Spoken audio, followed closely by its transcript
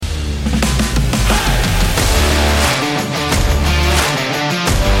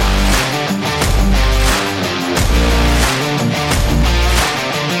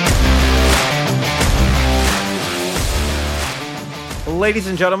Ladies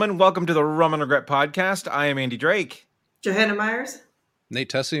and gentlemen, welcome to the Rum Regret podcast. I am Andy Drake. Johanna Myers. Nate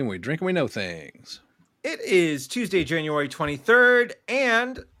Tessie, and we drink and we know things. It is Tuesday, January 23rd,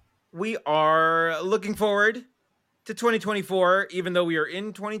 and we are looking forward to 2024, even though we are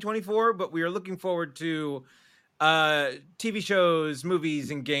in 2024, but we are looking forward to TV shows, movies,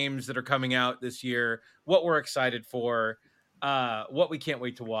 and games that are coming out this year, what we're excited for, what we can't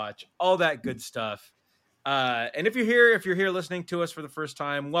wait to watch, all that good stuff. And if you're here listening to us for the first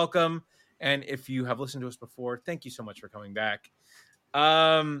time, welcome. And if you have listened to us before, thank you so much for coming back.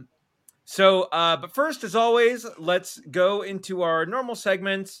 But first, as always, let's go into our normal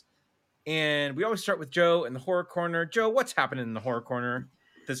segments. And we always start with Joe in the horror corner. Joe, what's happening in the horror corner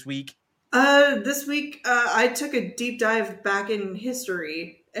this week? This week, I took a deep dive back in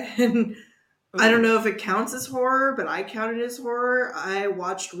history, and I don't know if it counts as horror, but I count it as horror. I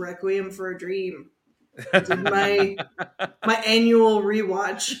watched Requiem for a Dream. Did my annual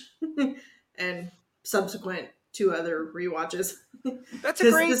rewatch and subsequent 2 other rewatches. That's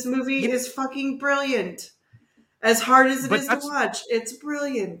a great. This movie is fucking brilliant. As hard as it is to watch, it's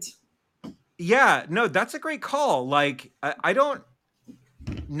brilliant. Yeah, no, that's a great call. Like, I don't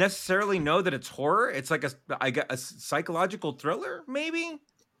necessarily know that it's horror. It's like a psychological thriller, maybe.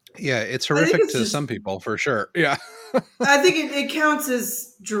 Yeah, it's horrific to some people, for sure. Yeah. I think it counts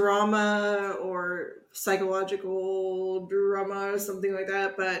as drama or psychological drama or something like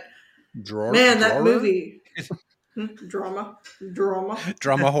that. But that movie, drama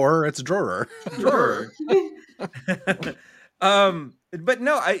horror. It's drawer. But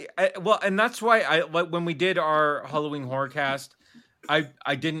no, and that's why when we did our Halloween horror cast,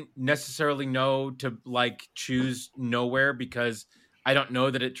 I didn't necessarily know to like choose Nowhere because I don't know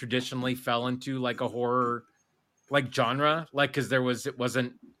that it traditionally fell into like a horror like genre, like because it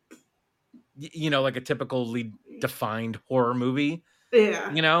wasn't like a typically defined horror movie.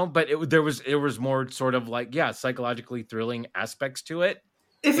 Yeah. But there was more sort of like psychologically thrilling aspects to it.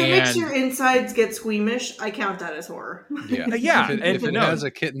 If it makes your insides get squeamish, I count that as horror. Yeah. If it has a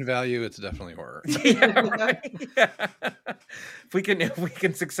kitten value, it's definitely horror. Yeah, right? Yeah. If we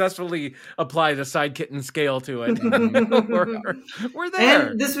can successfully apply the side kitten scale to it, we're there.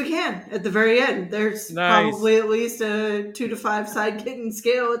 And this we can at the very end. There's probably at least a 2 to 5 side kitten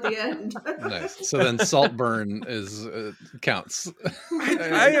scale at the end. Nice. So then Saltburn counts.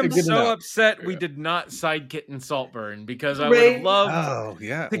 I am so upset we did not side kitten Saltburn because I would have loved. Oh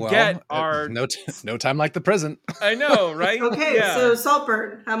yeah. Get our no time like the present. I know, right? Okay, so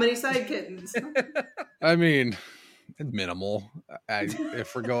Saltburn, how many side kittens? I mean, minimal.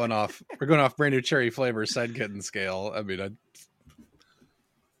 If we're going off brand new cherry flavor side kitten scale. I mean,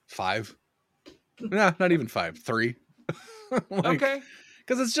 5. No, not even 5. 3. Okay,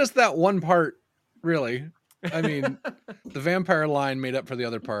 because it's just that one part, really. I mean, the vampire line made up for the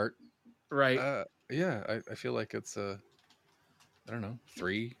other part, right? Yeah, I feel like it's I don't know,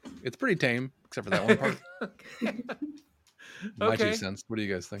 3. It's pretty tame, except for that one part. My 2 cents. What do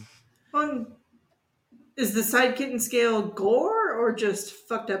you guys think? Is the side kitten scale gore or just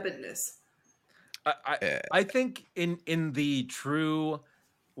fucked upness? I think in the true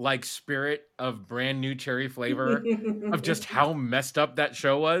like spirit of brand new cherry flavor of just how messed up that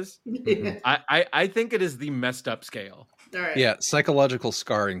show was. Yeah. I think it is the messed up scale. All right. Yeah, psychological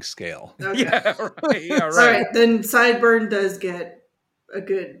scarring scale. Okay. Yeah, right. Yeah, right. All right, then Sideburn does get a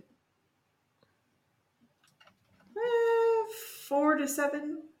good 4 to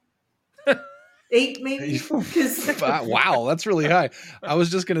 7, 8 maybe. Wow, that's really high. I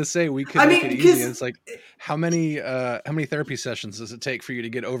was just gonna say we could make it easy. It's like how many therapy sessions does it take for you to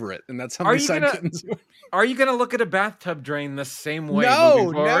get over it? And that's how many side kittens. Are you gonna look at a bathtub drain the same way?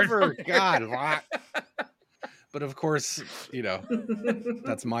 No, never. God. But of course,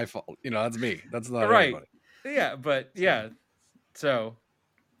 that's my fault. That's me. That's not right. Everybody. Yeah, but yeah. So.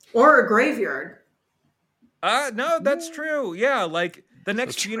 Or a graveyard. No, that's true. Yeah, like the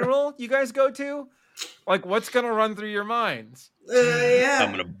next funeral you guys go to, like what's gonna run through your minds? Yeah.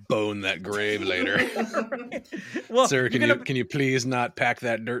 I'm gonna bone that grave later. Well, sir, can you please not pack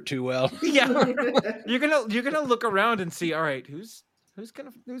that dirt too well? Yeah, you're gonna look around and see. All right, who's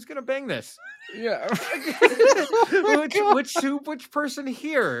gonna bang this? Yeah. which person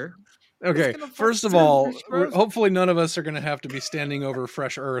here? Okay, first of all, hopefully none of us are going to have to be standing over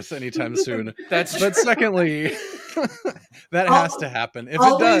fresh earth anytime soon. But secondly, that has to happen. If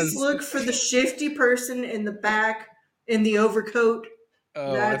it does, look for the shifty person in the back in the overcoat.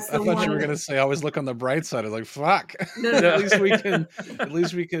 Oh, I thought you were going to say always look on the bright side. I was like, fuck. No. At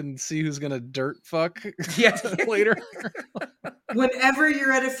least we can see who's going to dirt fuck yeah. later. Whenever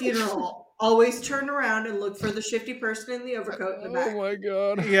you're at a funeral, always turn around and look for the shifty person in the overcoat in the back. Oh my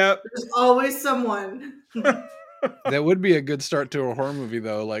god. Yep. There's always someone. That would be a good start to a horror movie,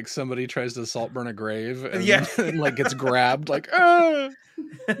 though. Like somebody tries to salt burn a grave and, and like gets grabbed, like, ah!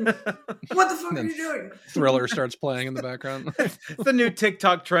 What the fuck are you doing? Thriller starts playing in the background. The new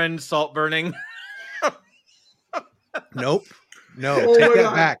TikTok trend, salt burning. Nope. No, Oh take my that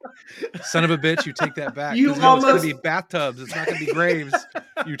God. back. Son of a bitch, you take that back. You 'Cause no, it's almost- going to be bathtubs. It's not going to be graves.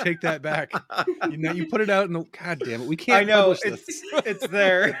 You take that back. You put it out in the... God damn it. We can't I know, publish this. it's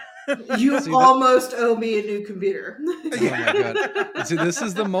there. You See, almost owe me a new computer. Oh my god! See, this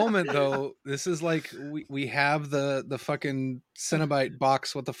is the moment, though. This is like we have the fucking Cenobite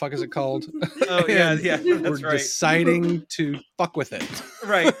box. What the fuck is it called? Oh yeah, And yeah. we're That's right. deciding to fuck with it,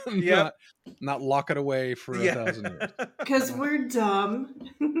 Right. Yeah. not lock it away for 1,000 years. Because we're dumb.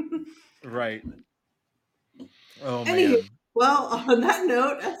 Right. Oh Anywho, man. well, on that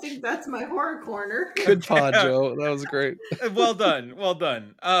note, I think that's my horror corner. Good pod, Joe. That was great. Well done. Well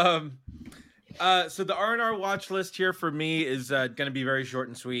done. So the R&R watch list here for me is going to be very short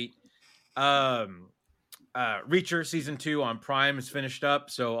and sweet. Reacher season 2 on Prime is finished up,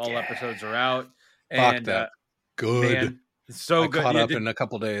 so all episodes are out. Fuck And that. Good. man, it's so I good. caught You up did- in a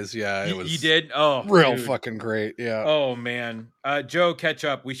couple days. Yeah, it you, was you did? Oh, real dude. fucking great. Yeah. Oh man, Joe, catch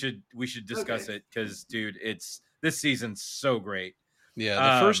up. We should discuss Okay. it because, dude, this season's so great.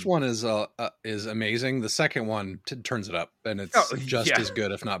 Yeah, the first one is amazing. The second one turns it up, and it's just as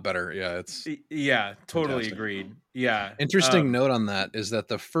good, if not better. Yeah, it's Yeah, totally fantastic. agreed. Yeah, interesting. Note on that is that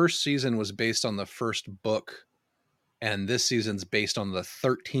the first season was based on the first book, and this season's based on the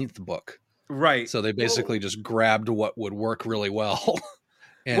 13th book. Right. So they basically just grabbed what would work really well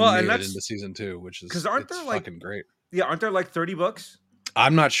and made it into season 2, which is 'cause aren't there, like- fucking great. Yeah, aren't there like 30 books?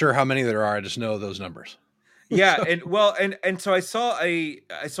 I'm not sure how many there are. I just know those numbers. Yeah, and so I saw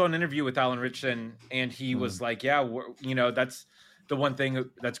an interview with Alan Richardson, and he was like, yeah, that's the one thing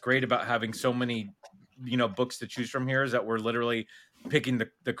that's great about having so many, books to choose from here is that we're literally picking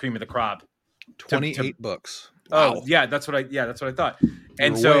the cream of the crop. 28 books. Oh, Wow. yeah, that's what I thought.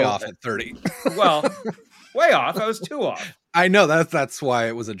 And You're so way off at 30. well, way off. I was 2 off. I know that's why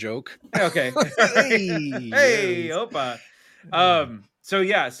it was a joke. Okay. Hey, opa. So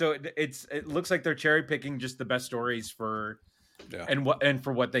yeah, so it looks like they're cherry picking just the best stories for and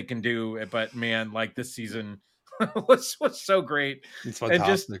for what they can do. But man, like this season was so great. It's And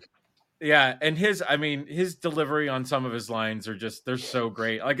fantastic. and his delivery on some of his lines are they're so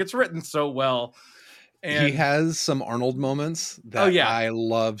great. Like it's written so well. And he has some Arnold moments that I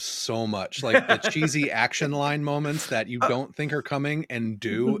love so much. Like the cheesy action line moments that you don't think are coming and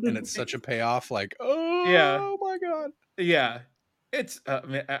do, and it's such a payoff. Like, oh my god. Yeah. It's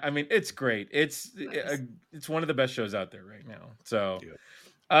it's great. It's one of the best shows out there right now. So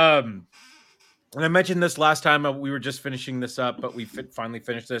and I mentioned this last time, we were just finishing this up, but we finally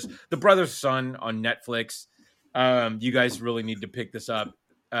finished this. The Brother's Son on Netflix. You guys really need to pick this up.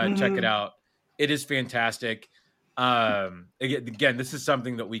 Check it out. It is fantastic. Again, this is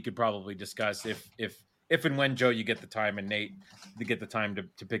something that we could probably discuss if and when, Joe, you get the time, and Nate, to get the time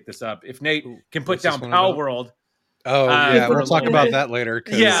to pick this up. If Nate can put down Pal World. Oh, yeah, we'll talk about bit. that later.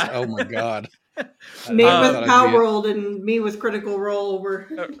 Yeah. Oh, my God. Nate with that'd Power be it. World and me with Critical Role were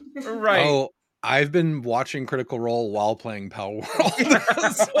Right. Oh, I've been watching Critical Role while playing Power World.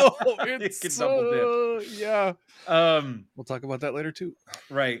 So You can double dip. Yeah. We'll talk about that later too.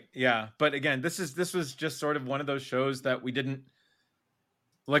 Right. Yeah. But again, this was just sort of one of those shows that we didn't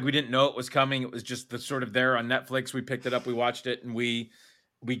know it was coming. It was just the sort of there on Netflix. We picked it up, we watched it, and we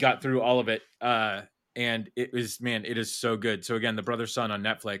got through all of it. And it is so good. So again, The Brother's Son on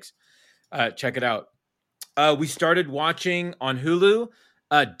Netflix. Check it out. We started watching on Hulu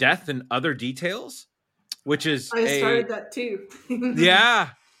Death and Other Details, which is I started that too.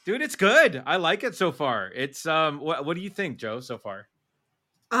 yeah, dude, it's good. I like it so far. It's what do you think, Joe, so far?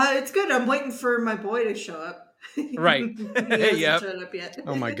 It's good. I'm waiting for my boy to show up. Right. He hasn't Yep. showed up yet.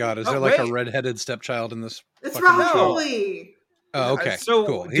 Oh my God. Is Oh, there like wait. a redheaded stepchild in this? It's fucking Raul show? Foley. Oh, okay. So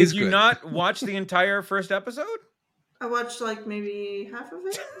cool. did He's you good. not watch the entire first episode? I watched like maybe half of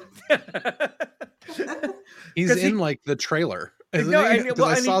it. He's 'Cause in like the trailer. Isn't No, he? and- 'Cause well,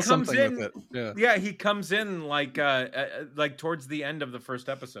 I and he saw comes something in- with it. Yeah. Yeah, he comes in like towards the end of the first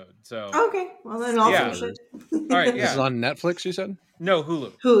episode. So Okay, well then I'll Yeah. finish it. all right, This is yeah. on Netflix, you said? No,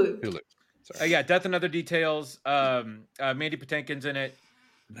 Hulu. Hulu. Yeah, Death and Other Details. Mandy Patinkin's in it.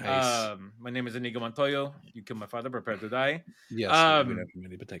 Nice. My name is Inigo Montoyo. You killed my father, prepare to die. Yes, we have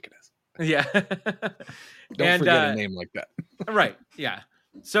many potatoes. Yeah. Don't forget a name like that. Right. Yeah.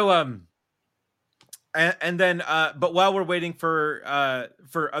 So And then, but while we're waiting for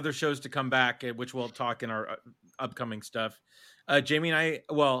other shows to come back, which we'll talk in our upcoming stuff, Jamie and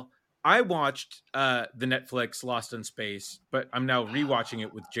I watched the Netflix Lost in Space, but I'm now rewatching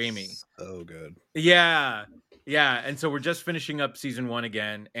it with Jamie. So good. Yeah, and so we're just finishing up season 1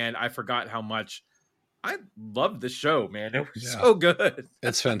 again, and I forgot how much I love the show, man. It was so good.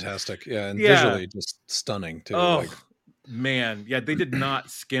 It's fantastic. Yeah, and visually just stunning too. Oh, man, yeah, they did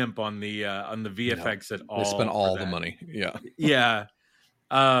not skimp on the VFX at all. They spent all the money. Yeah. Yeah.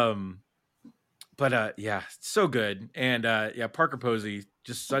 But yeah, so good. And yeah, Parker Posey,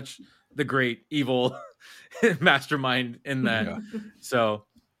 just such the great evil mastermind in that. Yeah. So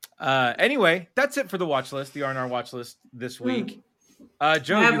anyway, that's it for the watch list, the R&R watch list this week.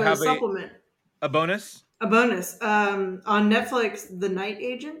 Joe, you have a supplement. A bonus? A bonus. On Netflix, The Night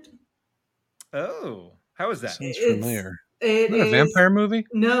Agent. Oh, how is that? Sounds familiar. Is it a vampire movie?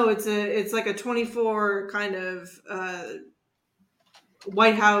 No, it's like a 24 kind of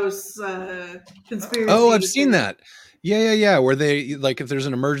White House conspiracy. Oh, I've seen that. Yeah. Where they, like, if there's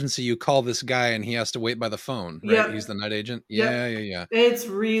an emergency, you call this guy and he has to wait by the phone, right? Yep. He's the night agent. Yeah. It's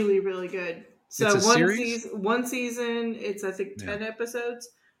really, really good. So it's a series? One season, it's I think 10 episodes.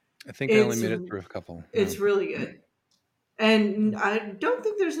 I think I only made it through a couple. It's really good. And I don't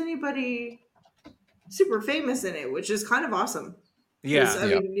think there's anybody super famous in it, which is kind of awesome. Yeah. I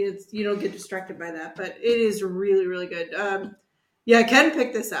mean, you don't get distracted by that, but it is really, really good. Yeah, Ken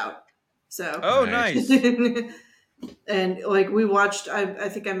picked this out. So. Oh, nice. And like we watched, I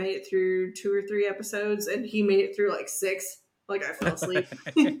think I made it through 2 or 3 episodes, and he made it through like 6. Like I fell asleep.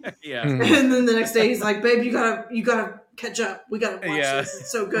 Yeah. And then the next day he's like, "Babe, you gotta catch up. We gotta watch this.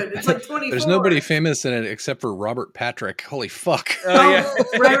 It's so good. It's like 24." There's nobody famous in it except for Robert Patrick. Holy fuck. Yeah.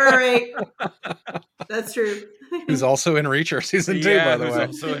 Right. That's true. Who's also in Reacher season 2, by the way.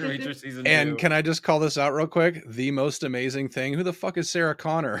 Also in Reacher season 2. And can I just call this out real quick? The most amazing thing. Who the fuck is Sarah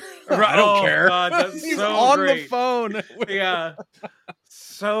Connor? I don't care. God, that's He's so on great. The phone. Yeah.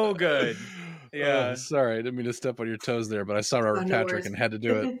 So good. Yeah. Oh, sorry, I didn't mean to step on your toes there, but I saw Robert Patrick and had to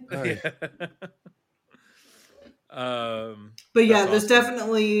do it. But yeah, this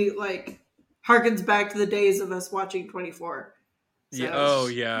definitely like harkens back to the days of us watching 24. So, oh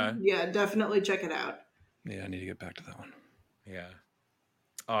yeah. Yeah, definitely check it out. Yeah, I need to get back to that one. Yeah.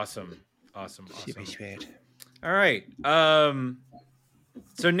 Awesome. Sweet. All right.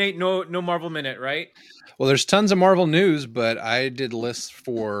 So Nate, no Marvel Minute, right? Well, there's tons of Marvel news, but I did lists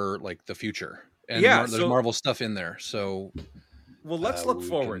for like the future, and there's Marvel stuff in there. So, well, let's look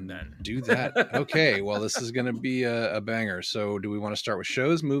forward then. Do that. Okay. Well, this is going to be a banger. So, do we want to start with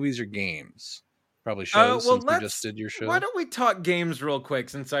shows, movies, or games? Probably shows. Since you just did your show. Why don't we talk games real quick?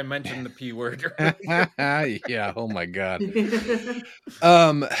 Since I mentioned the P word. Yeah. Oh my god.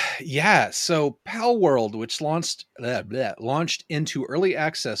 Yeah. So, Pal World, which launched into early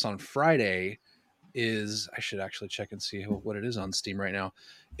access on Friday, I should actually check and see what it is on Steam right now,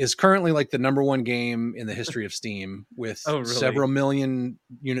 is currently like the #1 game in the history of Steam with several million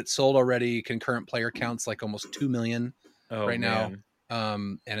units sold already, concurrent player counts like almost 2 million now,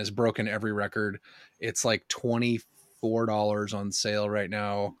 and has broken every record. It's like $24 on sale right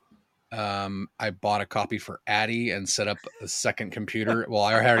now. I bought a copy for Addie and set up a second computer. Well,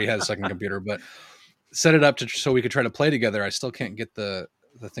 I already had a second computer, but set it up so we could try to play together. I still can't get the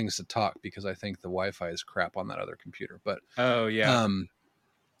things to talk because I think the Wi-Fi is crap on that other computer. But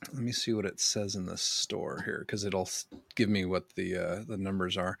let me see what it says in the store here, because it'll give me what the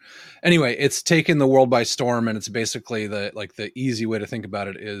numbers are. Anyway, it's taken the world by storm, and it's basically the easy way to think about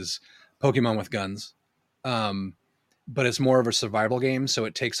it is Pokemon with guns. But it's more of a survival game, so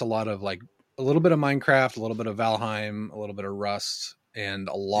it takes a lot of like a little bit of Minecraft, a little bit of Valheim, a little bit of Rust, and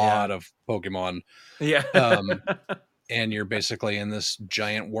a lot of Pokemon. Yeah. And you're basically in this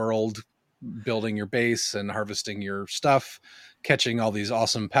giant world building your base and harvesting your stuff, catching all these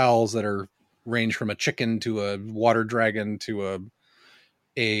awesome pals that are range from a chicken to a water dragon to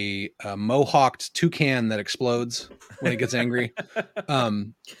a mohawked toucan that explodes when it gets angry.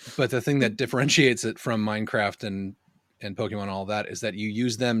 But the thing that differentiates it from Minecraft and Pokemon and all that is that you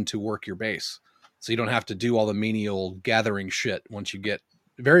use them to work your base. So you don't have to do all the menial gathering shit once you get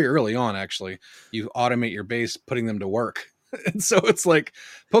very early on. Actually, you automate your base, putting them to work. And so it's like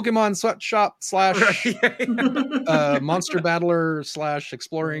Pokemon sweatshop / monster battler /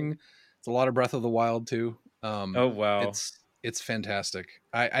 exploring. It's a lot of Breath of the Wild too. Oh wow. It's fantastic.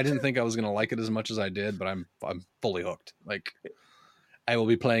 I didn't think I was going to like it as much as I did, but I'm fully hooked. Like, I will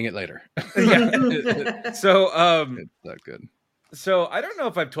be playing it later. Yeah. So it's that good. So I don't know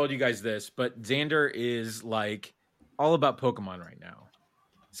if I've told you guys this, but Xander is like all about Pokemon right now.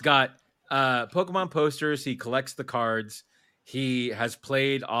 He's got Pokemon posters. He collects the cards. He has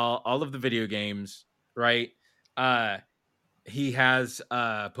played all of the video games, right? He has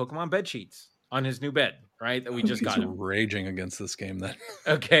Pokemon bed sheets on his new bed, right? That we just got He's him. raging against this game then.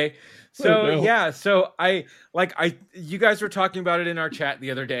 Okay. So no. yeah, so you guys were talking about it in our chat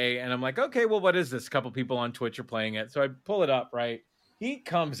the other day, and I'm like, okay, well, what is this? A couple people on Twitch are playing it. So I pull it up, right? He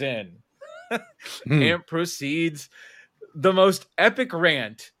comes in and proceeds the most epic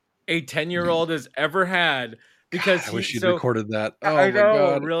rant a 10-year-old has ever had. Because I wish you'd recorded that. Oh I know, my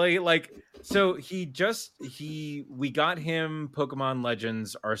God. really? Like, so we got him Pokemon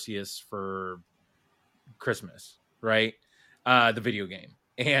Legends Arceus for Christmas, right? The video game.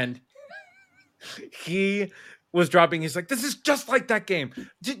 And he was dropping, he's like, this is just like that game.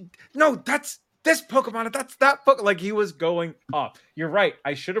 No, that's this Pokemon, that's that Pokemon. Like, he was going off. You're right.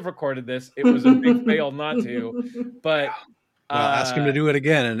 I should have recorded this. It was a big fail not to. But well, ask him to do it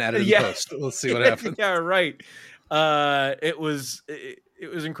again and edit in post. Let's see what happens. Yeah, right. It was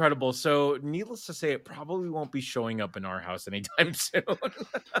incredible. So needless to say, it probably won't be showing up in our house anytime soon.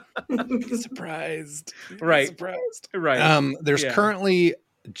 Be surprised. Right. Surprised. Right. There's currently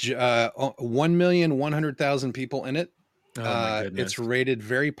 1,100,000 people in it. Oh my goodness. It's rated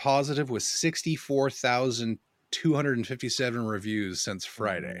very positive with 64,257 reviews since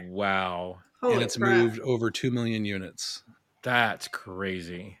Friday. Wow. And it's moved over 2 million units. That's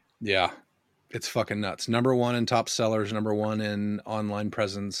crazy. Yeah. It's fucking nuts. Number one in top sellers, number one in online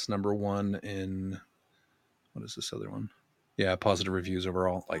presence, number one in what is this other one? Yeah, positive reviews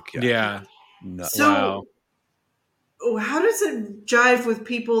overall. Like, yeah. Nuts. So, how does it jive with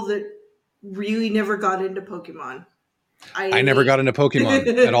people that really never got into Pokemon? I never got into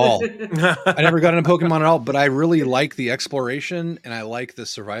Pokemon at all. I never got into Pokemon at all, but I really like the exploration and I like the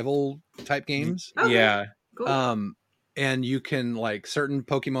survival type games. Okay. Yeah. Cool. And you can, like, certain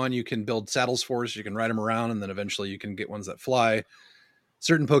Pokemon you can build saddles for, so you can ride them around, and then eventually you can get ones that fly.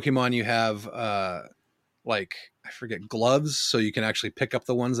 Certain Pokemon you have, like, I forget, gloves, so you can actually pick up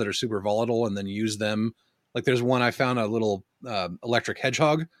the ones that are super volatile and then use them. Like, there's one I found, a little electric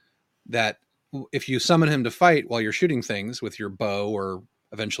hedgehog that if you summon him to fight while you're shooting things with your bow, or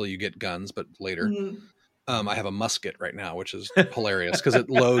eventually you get guns, but later. Mm-hmm. I have a musket right now, which is hilarious because it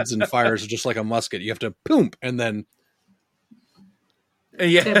loads and fires just like a musket. You have to boom, and then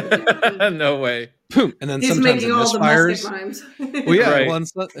yeah, no way. Boom, and then He's sometimes it making all the misfires. rhymes. Well, yeah, Right. well,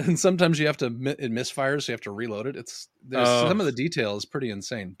 and sometimes you have to it misfires, so you have to reload it. Some of the detail is pretty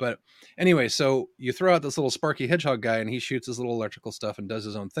insane. But anyway, so you throw out this little Sparky Hedgehog guy, and he shoots his little electrical stuff and does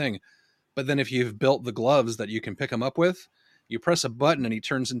his own thing. But then if you've built the gloves that you can pick him up with, you press a button and he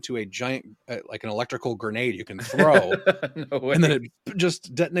turns into a giant, like an electrical grenade you can throw. No way. And then it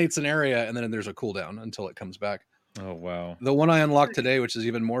just detonates an area, and then there's a cooldown until it comes back. Oh, wow. The one I unlocked today, which is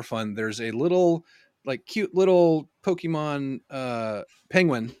even more fun, there's a little, like, cute little Pokemon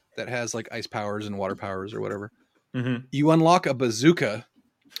penguin that has, like, ice powers and water powers or whatever. Mm-hmm. You unlock a bazooka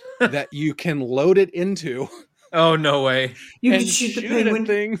that you can load it into. Oh, no way. You can shoot the penguin.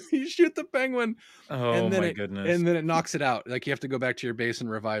 Thing. You shoot the penguin. Oh, and then goodness. And then it knocks it out. Like, you have to go back to your base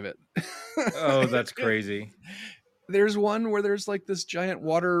and revive it. Oh, that's crazy. There's one where there's, like, this giant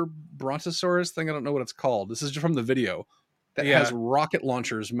water brontosaurus thing. I don't know what it's called. This is from the video that has rocket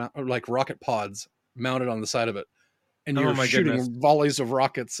launchers, like rocket pods mounted on the side of it. And you're shooting volleys of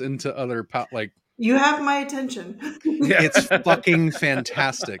rockets into other, like... You have my attention. It's fucking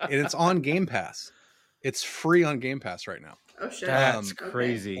fantastic. And it's on Game Pass. It's free on Game Pass right now. Oh, shit. That's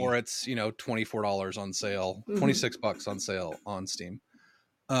crazy. Or it's, $24 on sale, $26 on sale on Steam.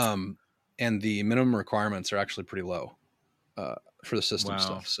 And the minimum requirements are actually pretty low for the system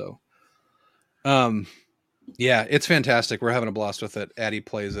stuff. So, yeah, it's fantastic. We're having a blast with it. Addie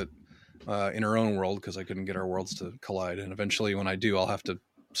plays it in her own world because I couldn't get our worlds to collide. And eventually when I do, I'll have to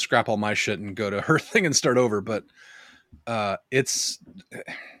scrap all my shit and go to her thing and start over. But it's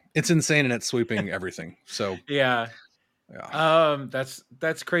insane and it's sweeping everything. So yeah.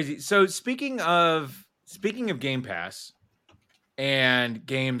 That's crazy. So speaking of Game Pass and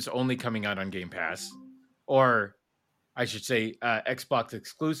games only coming out on Game Pass, or I should say Xbox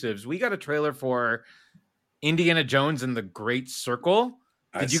exclusives, we got a trailer for Indiana Jones and the Great Circle.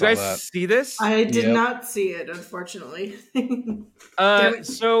 Did you guys see this? I did not see it, unfortunately. And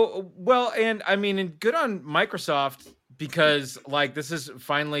I mean, and good on Microsoft, because, like, this is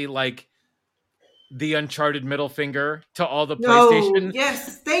finally, like, the Uncharted middle finger to all the PlayStation.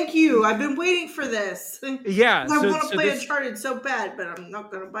 Yes, thank you. I've been waiting for this. Yeah. I want to play Uncharted so bad, but I'm not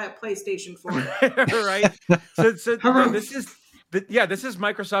going to buy a PlayStation for it. Right. This is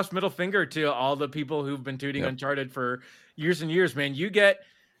Microsoft's middle finger to all the people who've been tooting Uncharted for years and years, man. You get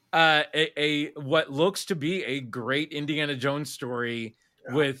a what looks to be a great Indiana Jones story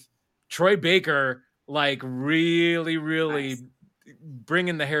with Troy Baker like really Nice.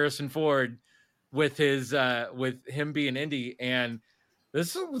 bringing the Harrison Ford with his with him being Indy, and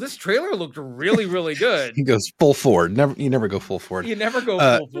this trailer looked really good. He goes full forward. You never go full forward. You never go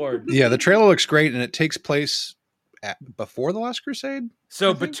full forward. Yeah, the trailer looks great, and it takes place before the Last Crusade.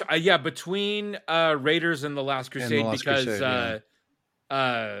 So, between Raiders and the Last Crusade, because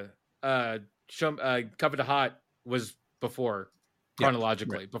Covet the Hot was before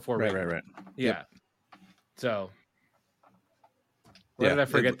chronologically before Raiders. Right. Yeah. Yep. So, did I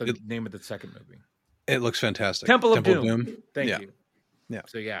forget the name of the second movie? It looks fantastic. Temple of Doom. Thank you. Yeah.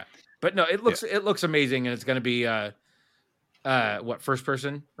 So but no, it looks amazing, and it's going to be what, first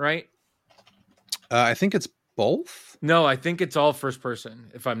person, right? I think it's both. No, I think it's all first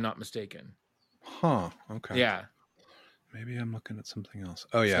person, if I'm not mistaken. Huh. Okay. Yeah. Maybe I'm looking at something else.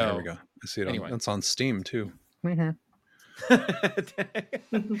 Oh yeah, there we go. I see it. Anyway. It's on Steam too.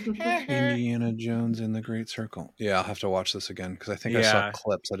 Indiana Jones in the Great Circle. Yeah, I'll have to watch this again because I think I saw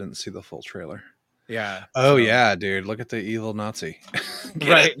clips. I didn't see the full trailer. Yeah. Oh yeah, dude! Look at the evil Nazi.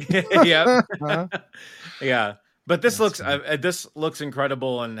 Right. Yeah. Yeah. But this looks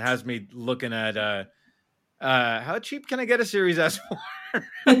incredible and has me looking at how cheap can I get a Series S for?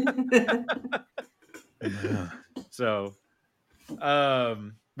 Yeah. So,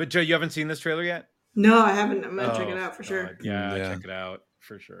 but Joe, you haven't seen this trailer yet? No, I haven't. I'm gonna check it out for sure. Yeah, check it out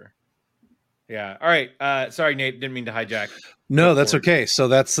for sure. Yeah. All right. Sorry, Nate. Didn't mean to hijack. No, that's okay. So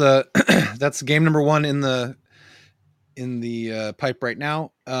that's that's game number 1 in the pipe right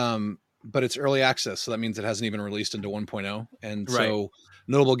now. But it's early access, so that means it hasn't even released into 1.0. And so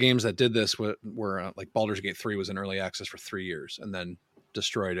notable games that did this were like Baldur's Gate 3 was in early access for 3 years and then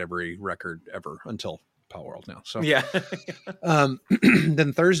destroyed every record ever until Power World now. So yeah.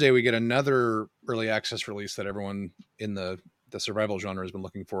 Then Thursday we get another early access release that everyone in the survival genre has been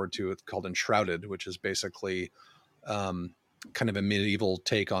looking forward to. It's called Enshrouded, which is basically kind of a medieval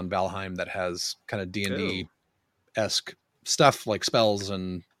take on Valheim that has kind of D&D-esque stuff like spells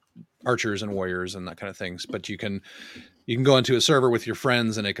and archers and warriors and that kind of things. But you can go into a server with your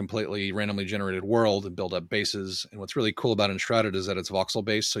friends in a completely randomly generated world and build up bases. And what's really cool about Enshrouded is that it's voxel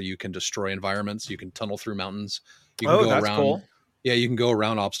based, so you can destroy environments. You can tunnel through mountains. You can go around. Cool. Yeah, you can go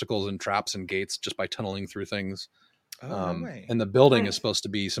around obstacles and traps and gates just by tunneling through things. No way. And the building is supposed to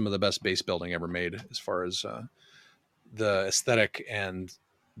be some of the best base building ever made as far as the aesthetic and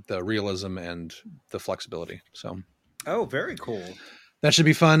the realism and the flexibility. So, very cool. That should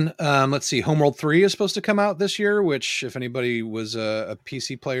be fun. Let's see. Homeworld 3 is supposed to come out this year, which if anybody was a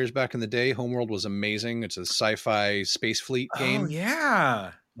PC players back in the day, Homeworld was amazing. It's a sci-fi space fleet game. Oh,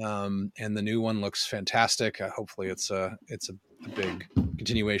 yeah. And the new one looks fantastic. Hopefully it's a big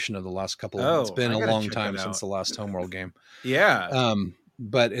continuation of the last couple. It's been a long time since the last Homeworld game. Yeah.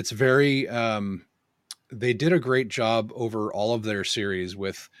 But it's very, they did a great job over all of their series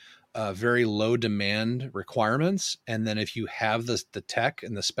with very low demand requirements. And then if you have the tech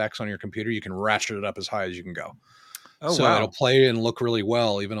and the specs on your computer, you can ratchet it up as high as you can go. So it'll play and look really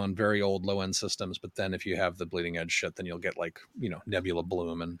well, even on very old low end systems. But then if you have the bleeding edge shit, then you'll get like, Nebula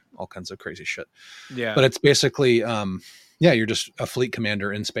Bloom and all kinds of crazy shit. Yeah. But it's basically, you're just a fleet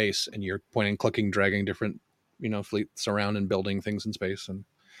commander in space and you're pointing, clicking, dragging different, fleets around and building things in space. And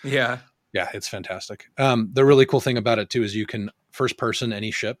yeah, it's fantastic. The really cool thing about it too, is you can first person any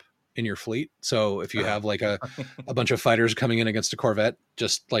ship in your fleet. So if you have like a bunch of fighters coming in against a Corvette,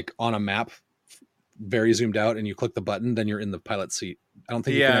 just like on a map, very zoomed out, and you click the button, then you're in the pilot seat. I don't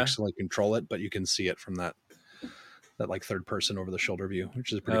think you can actually control it, but you can see it from that like third person over the shoulder view,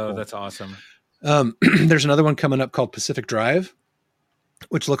 which is pretty cool. That's awesome. There's another one coming up called Pacific Drive,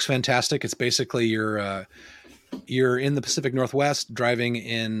 which looks fantastic. It's basically you're in the Pacific Northwest driving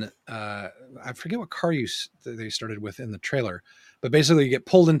in, I forget what car they started with in the trailer, but basically you get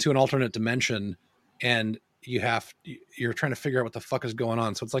pulled into an alternate dimension and you're trying to figure out what the fuck is going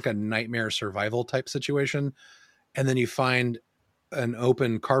on. So it's like a nightmare survival type situation. And then you find an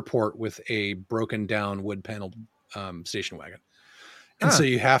open carport with a broken down wood paneled station wagon. And so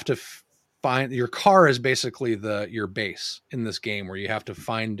you have to find, your car is basically your base in this game, where you have to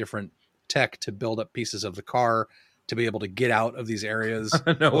find different tech to build up pieces of the car to be able to get out of these areas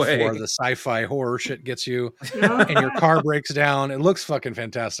before the sci-fi horror shit gets you and your car breaks down. It looks fucking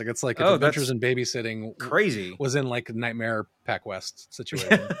fantastic. It's like Adventures in Babysitting crazy was in like a Nightmare Pack West situation.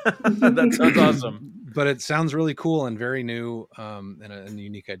 That sounds awesome. But it sounds really cool and very new and a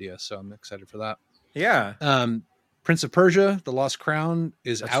unique idea. So I'm excited for that. Yeah. Prince of Persia: The Lost Crown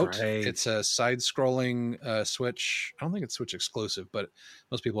is That's out. right. It's a side-scrolling Switch. I don't think it's Switch exclusive, but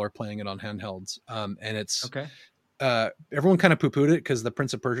most people are playing it on handhelds. And it's Okay. everyone kind of poo-pooed it because the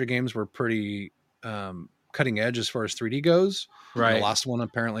Prince of Persia games were pretty cutting edge as far as 3D goes. Right. And the last one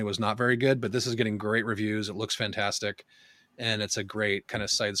apparently was not very good, but this is getting great reviews. It looks fantastic, and it's a great kind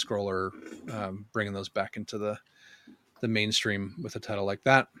of side scroller, bringing those back into the mainstream with a title like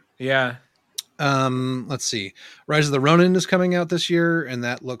that. Yeah. Let's see. Rise of the Ronin is coming out this year, and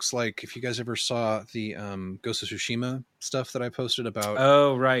that looks like, if you guys ever saw the Ghost of Tsushima stuff that I posted about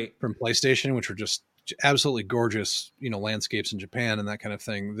Oh, right. from PlayStation, which were just absolutely gorgeous, landscapes in Japan and that kind of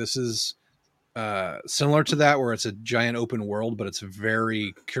thing. This is similar to that, where it's a giant open world, but it's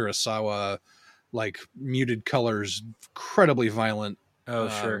very Kurosawa, like muted colors, incredibly violent. Oh,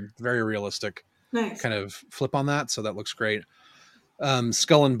 sure. Very realistic. Nice. Kind of flip on that, so that looks great.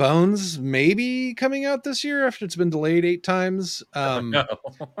 Skull and Bones maybe coming out this year after it's been delayed 8 times. No.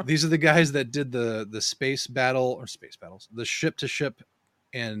 These are the guys that did the space battles, the ship to ship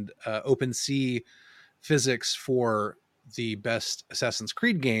and open sea physics for the best Assassin's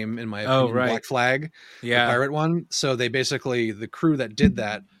Creed game, in my opinion, right. Black Flag, Yeah. the pirate one. So they basically, the crew that did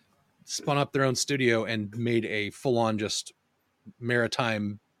that spun up their own studio and made a full-on just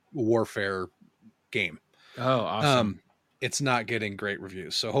maritime warfare game. Oh, awesome. It's not getting great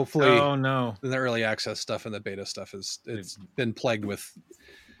reviews, so hopefully Oh, no. the early access stuff and the beta stuff it's been plagued with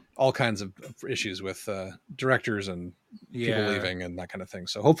all kinds of issues with directors and people leaving and that kind of thing.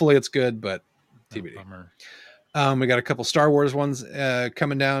 So hopefully it's good, but TBD. Bummer. We got a couple Star Wars ones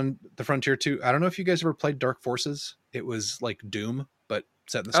coming down the frontier too. I don't know if you guys ever played Dark Forces. It was like Doom, but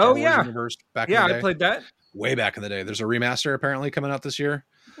set in the Star Wars universe back in the day. I played that. Way back in the day. There's a remaster apparently coming out this year.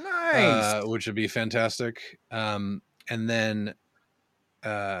 Nice. Which would be fantastic. And then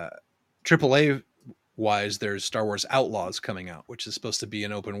AAA wise, there's Star Wars Outlaws coming out, which is supposed to be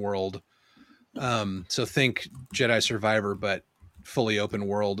an open world. So think Jedi Survivor, but fully open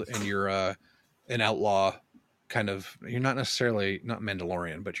world, and you're an outlaw kind of. You're not necessarily not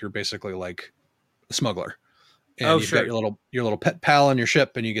Mandalorian, but you're basically like a smuggler. And you've got your little pet pal on your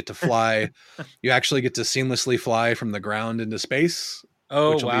ship, and you get to fly. You actually get to seamlessly fly from the ground into space.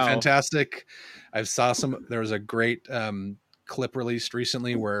 Oh, which will wow. be fantastic. There was a great clip released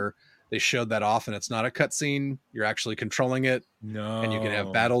recently where they showed that off, and it's not a cutscene. You're actually controlling it. No. And you can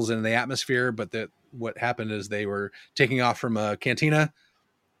have battles in the atmosphere. But what happened is they were taking off from a cantina,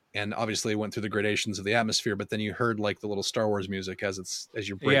 and obviously went through the gradations of the atmosphere. But then you heard like the little Star Wars music as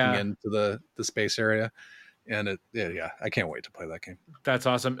you're breaking into the space area. And I can't wait to play that game. That's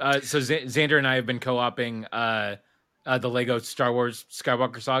awesome. So Xander and I have been co-oping the Lego Star Wars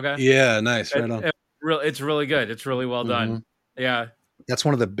Skywalker Saga. Yeah, nice. Right on. It's really good. It's really well done. Yeah. That's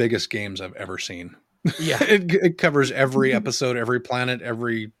one of the biggest games I've ever seen. Yeah. it covers every episode, every planet,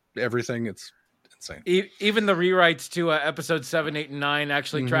 everything. It's insane. Even the rewrites to episode 7, 8, and 9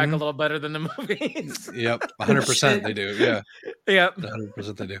 actually track a little better than the movies. Yep. 100% they do. Yeah. Yep.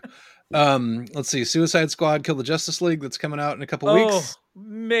 100% they do. Let's see. Suicide Squad Kill the Justice League, that's coming out in a couple weeks.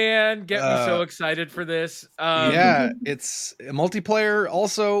 Man, get me so excited for this. Yeah, it's a multiplayer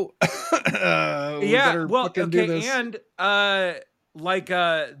also. And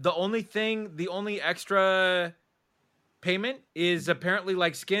the only extra payment is apparently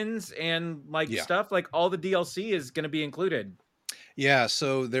like skins and stuff. Like all the DLC is going to be included. Yeah,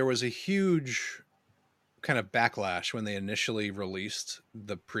 so there was a huge kind of backlash when they initially released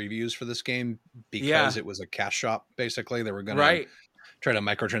the previews for this game because it was a cash shop. Basically, they were going to try to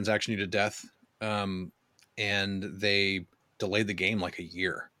microtransaction you to death, and they delayed the game like a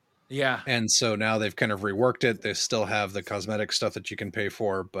year. Yeah, and so now they've kind of reworked it. They still have the cosmetic stuff that you can pay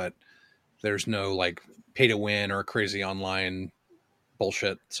for, but there's no like pay to win or crazy online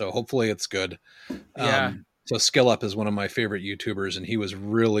bullshit. So hopefully it's good. Yeah. So Skill Up is one of my favorite YouTubers, and he was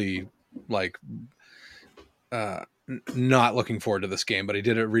really like not looking forward to this game, but he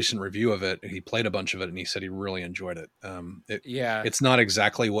did a recent review of it. He played a bunch of it, and he said he really enjoyed it. It's not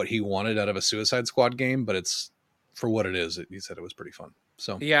exactly what he wanted out of a Suicide Squad game, but it's for what it is. He said it was pretty fun.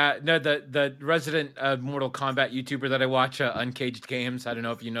 So the resident Mortal Kombat YouTuber that I watch, Uncaged Games. I don't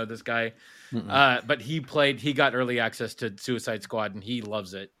know if you know this guy, but he got early access to Suicide Squad, and he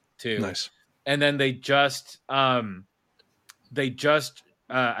loves it too. Nice. And then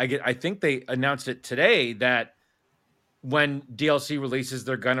I think they announced it today that when DLC releases,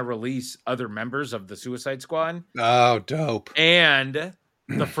 they're going to release other members of the Suicide Squad. Oh, dope. And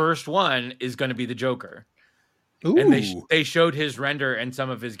the first one is going to be the Joker. Ooh. And they showed his render and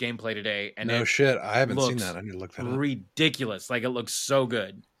some of his gameplay today. And no shit. I haven't seen that. I need to look that up. Ridiculous. Like, it looks so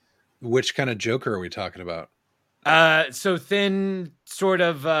good. Which kind of Joker are we talking about? So thin, sort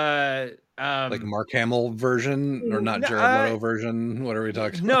of. Like Mark Hamill version, or not Jared Leto version? What are we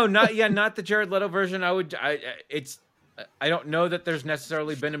talking? No, not the Jared Leto version. I don't know that there's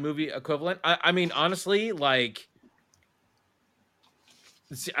necessarily been a movie equivalent. I mean, honestly, like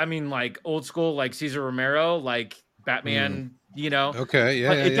old school, like Cesar Romero, like Batman. Okay, yeah,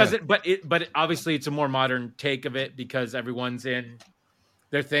 but yeah, it yeah. doesn't. But obviously, it's a more modern take of it because everyone's in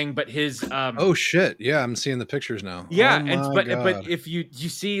their thing. But his Oh shit! Yeah, I'm seeing the pictures now. yeah, Oh my God. but if you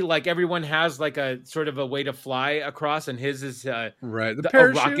see, like, everyone has like a sort of a way to fly across, and his is right, the a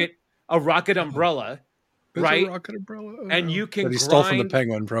parachute. rocket umbrella, It's right? a rocket umbrella. Oh, And no. you can That he stole from the grind,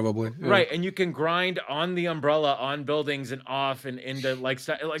 penguin, probably. Yeah. right? And you can grind on the umbrella on buildings and off and into like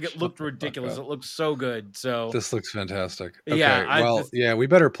it looked ridiculous. It looked so good. So This looks fantastic. Okay, yeah, yeah, we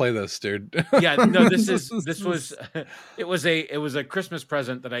better play this, dude. yeah, no, this was it was a Christmas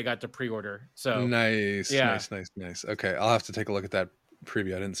present that I got to pre-order. So nice, yeah. nice. Okay, I'll have to take a look at that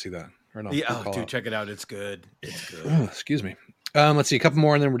preview. I didn't see that. Right on. Yeah, oh, dude, check it out. It's good. It's good. Oh, excuse me. Let's see, a couple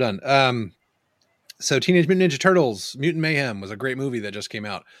more and then we're done. So Teenage Mutant Ninja Turtles Mutant Mayhem was a great movie that just came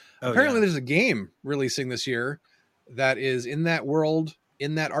out. Apparently there's a game releasing this year that is in that world,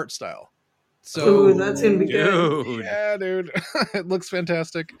 in that art style. So that's gonna be good. Yeah, dude. It looks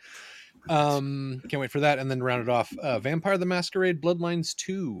fantastic. Can't wait for that. And then round it off, Vampire the Masquerade Bloodlines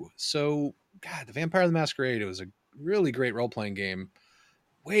 2. So God, the Vampire the Masquerade, it was a really great role-playing game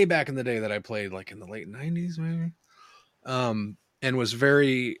way back in the day that I played, like in the late 90s maybe. And was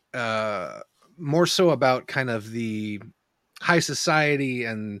very more so about kind of the high society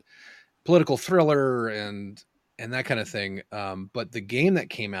and political thriller and that kind of thing. But the game that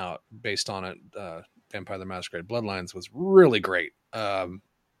came out based on it, Vampire the Masquerade Bloodlines, was really great.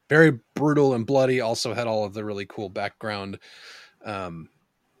 Very brutal and bloody. Also had all of the really cool background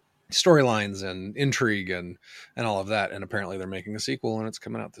storylines and intrigue and all of that. And apparently they're making a sequel and it's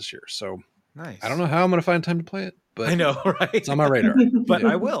coming out this year. So nice. I don't know how I'm going to find time to play it, but I know, right? It's on my radar. But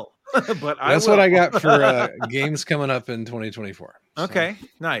I will. That's what I got for games coming up in 2024. Okay, so,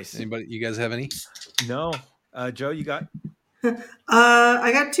 nice. Anybody? You guys have any? No. Joe, you got?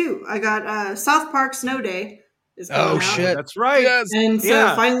 I got two. I got South Park Snow Day is coming out. Shit, that's right. Yes. And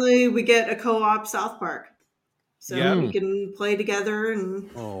so finally we get a co-op South Park, so we can play together. And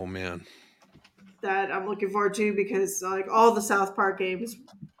oh man, that I'm looking forward to because like all the South Park games,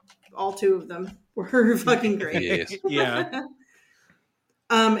 all two of them were fucking great. Yes. Yeah.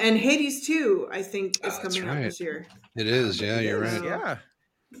 And Hades 2, I think, is coming out this year. It is. Yeah, you're right. Yeah.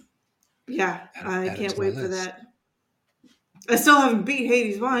 Yeah, I can't wait for that. I still haven't beat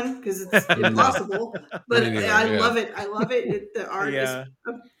Hades 1 because it's impossible, but I love it. I love it. The art is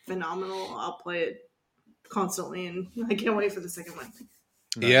phenomenal. I'll play it constantly, and I can't wait for the second one.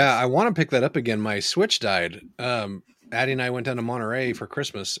 Nice. Yeah, I want to pick that up again. My Switch died. Addie and I went down to Monterey for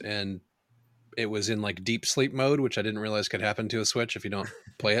Christmas, and it was in like deep sleep mode, which I didn't realize could happen to a Switch if you don't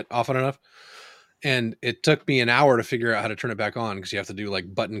play it often enough. And it took me an hour to figure out how to turn it back on because you have to do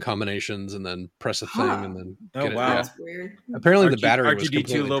like button combinations and then press a thing and then get it. Wow, that's weird. Apparently the battery was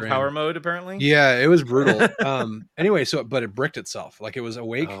RGB2 low power mode. Apparently, yeah, it was brutal. Anyway, but it bricked itself. Like it was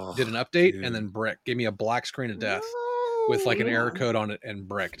awake, did an update, and then bricked. Gave me a black screen of death with like an error code on it and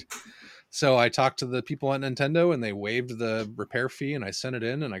bricked. So I talked to the people at Nintendo and they waived the repair fee and I sent it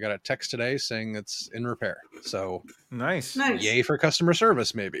in and I got a text today saying it's in repair. So nice. Yay for customer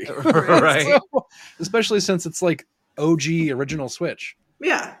service, maybe. Right. So, especially since it's like OG original Switch.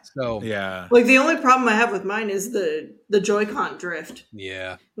 Yeah. So yeah. Like the only problem I have with mine is the Joy-Con drift.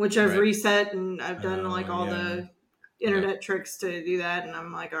 Yeah. Which I've reset and I've done like all the internet tricks to do that. And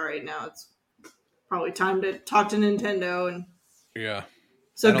I'm like, all right, now it's probably time to talk to Nintendo. And yeah.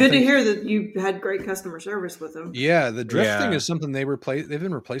 So good to hear that you had great customer service with them. Yeah, the drift thing is something they've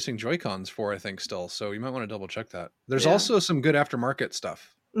been replacing Joy-Cons for, I think, still. So you might want to double check that. There's also some good aftermarket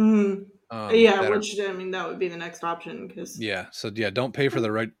stuff. Mm-hmm. That would be the next option because don't pay for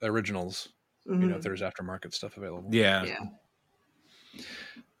the originals. Mm-hmm. You know, if there's aftermarket stuff available. Yeah.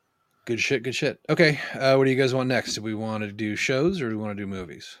 Good shit. Okay, what do you guys want next? Do we want to do shows or do we want to do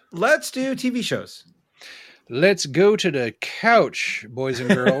movies? Let's do TV shows. Let's go to the couch, boys and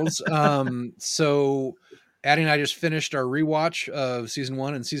girls. So Addie and I just finished our rewatch of season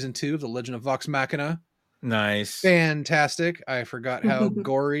 1 and season 2 of The Legend of Vox Machina. Nice. Fantastic. I forgot how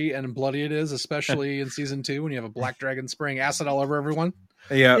gory and bloody it is, especially in season 2 when you have a black dragon spraying acid all over everyone.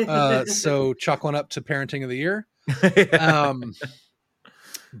 Yeah. So chalk one up to parenting of the year.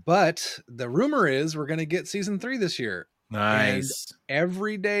 But the rumor is we're going to get season 3 this year. And Nice.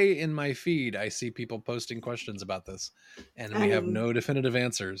 every day in my feed, I see people posting questions about this, and we have no definitive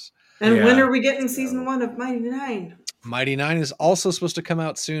answers. And when Yeah. are we getting season 1 of Mighty Nine? Mighty Nine is also supposed to come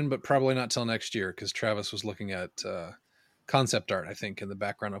out soon, but probably not till next year because Travis was looking at concept art, I think, in the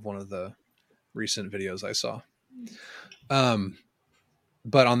background of one of the recent videos I saw.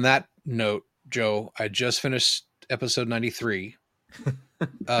 But on that note, Joe, I just finished episode 93.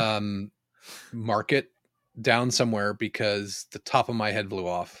 Mark it down somewhere because the top of my head blew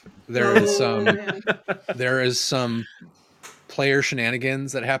off. There is some player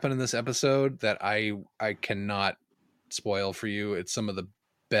shenanigans that happen in this episode that I cannot spoil for you. It's some of the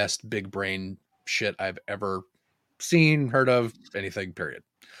best big brain shit I've ever seen, heard of, anything, period.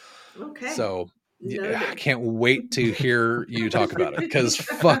 Okay. So yeah, I can't wait to hear you talk about it because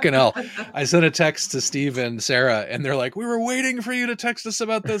fucking hell. I sent a text to Steve and Sarah and they're like, we were waiting for you to text us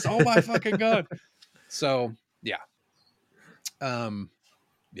about this. Oh my fucking God. So yeah.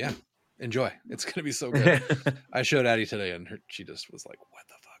 Yeah. Enjoy. It's going to be so good. I showed Addie today and she just was like, what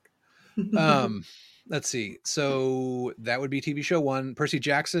the fuck? Let's see. So that would be TV show 1. Percy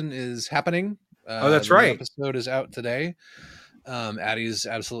Jackson is happening. That's right. The episode is out today. Addie's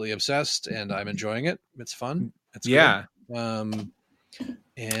absolutely obsessed and I'm enjoying it. It's fun. It's good. And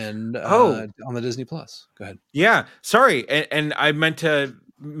on the Disney Plus. Go ahead. Yeah. Sorry. And I meant to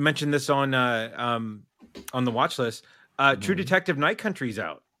mention this on the watch list. True Detective Night Country's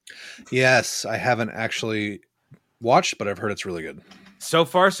out. Yes, I haven't actually watched, but I've heard it's really good. So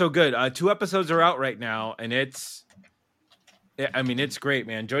far, so good. 2 episodes are out right now, and it's great,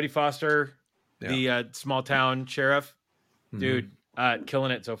 man. Jodie Foster, the small town sheriff, dude,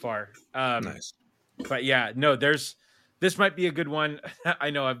 killing it so far. Nice. But yeah, no, this might be a good one. I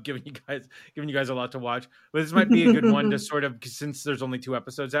know I've given you guys a lot to watch, but this might be a good one to sort of, since there's only 2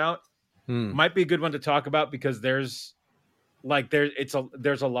 episodes out, might be a good one to talk about because there's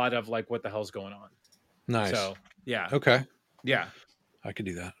a lot of like what the hell's going on. Nice. So yeah. Okay. Yeah. I could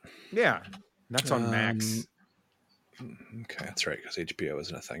do that. Yeah. That's on Max. Okay, that's right, because HBO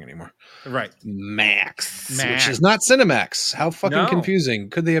isn't a thing anymore. Right. Max. Which is not Cinemax. How fucking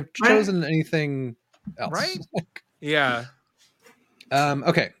confusing. Could they have chosen anything else? Right? Yeah.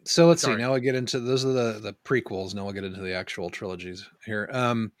 Okay, so let's see. Now I get into those are the prequels. Now I'll get into the actual trilogies here.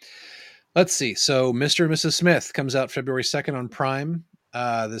 Let's see. So Mr. and Mrs. Smith comes out February 2nd on Prime.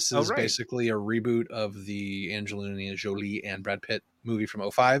 This is basically a reboot of the Angelina Jolie and Brad Pitt movie from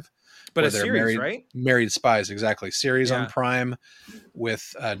 2005. But a series, right? Married Spies, exactly. Series on Prime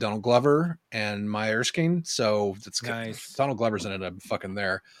with Donald Glover and Maya Erskine. So it's nice. Donald Glover's in it. I'm fucking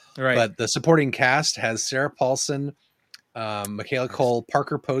there. Right. But the supporting cast has Sarah Paulson, Michaela Cole,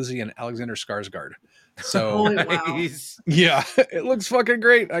 Parker Posey, and Alexander Skarsgård. So nice. Yeah, it looks fucking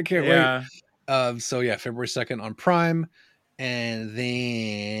great. I can't wait. So yeah, February 2nd on Prime. And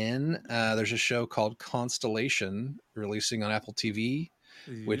then there's a show called Constellation releasing on Apple TV,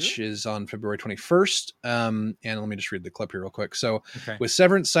 which is on February 21st. And let me just read the clip here real quick. So with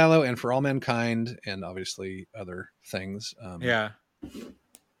Severance, Silo, and For All Mankind, and obviously other things.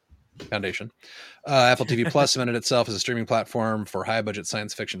 Foundation. Apple TV Plus cemented itself as a streaming platform for high-budget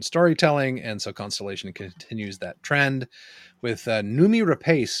science fiction storytelling, and so Constellation continues that trend with Noomi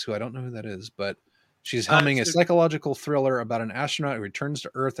Rapace, who I don't know who that is, but she's helming a psychological thriller about an astronaut who returns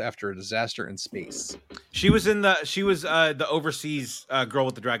to Earth after a disaster in space. She was the overseas girl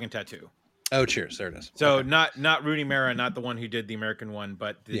with the dragon tattoo. Oh, cheers! There it is. So not Rooney Mara, not the one who did the American one,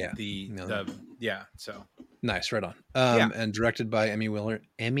 but So nice, right on. And directed by Emmy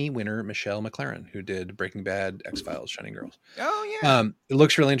winner Michelle MacLaren, who did Breaking Bad, X-Files, Shining Girls. Oh yeah. It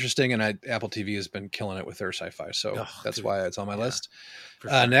looks really interesting, and Apple TV has been killing it with their sci-fi, so that's why it's on my list.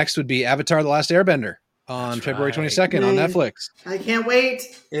 Sure. Next would be Avatar: The Last Airbender on February 22nd on Netflix. I can't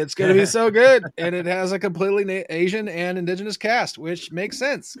wait. It's going to be so good. And it has a completely Asian and indigenous cast, which makes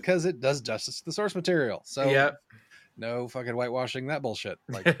sense because it does justice to the source material. So no fucking whitewashing that bullshit.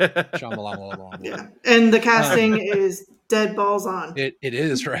 Like Shyamalan. Yeah. And the casting is dead balls on. It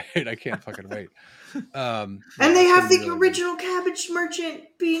is, right? I can't fucking wait. And they have the original Cabbage Merchant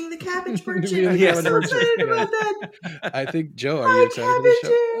being the Cabbage Merchant. I'm so excited about that. I think, Joe, are you excited for the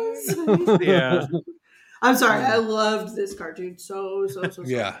show? Yeah. I'm sorry. I loved this cartoon so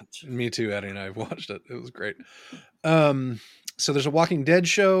yeah, much. Me too, Eddie and I have watched it. It was great. So there's a Walking Dead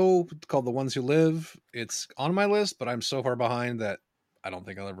show called The Ones Who Live. It's on my list, but I'm so far behind that I don't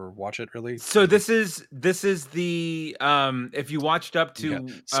think I'll ever watch it really. So this is the if you watched up to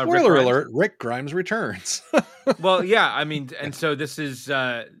spoiler alert, Rick Grimes returns. Well, yeah, I mean, and so this is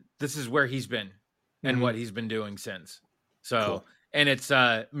where he's been and what he's been doing since. So and it's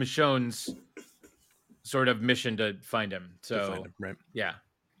Michonne's sort of mission to find him. So To find him, right? Yeah.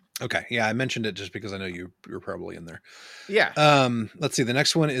 Okay. Yeah, I mentioned it just because I know you're probably in there. Yeah. Let's see. The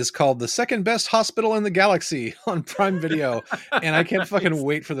next one is called The Second Best Hospital in the Galaxy on Prime Video. And I can't fucking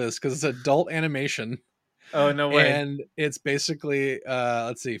wait for this because it's adult animation. Oh, no way. And it's basically,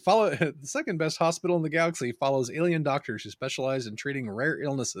 let's see, The Second Best Hospital in the Galaxy follows alien doctors who specialize in treating rare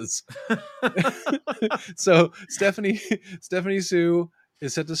illnesses. So Stephanie Sue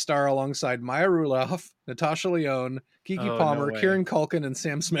is set to star alongside Maya Rudolph, Natasha Lyonne, Kiki Palmer, no way. Kieran Culkin, and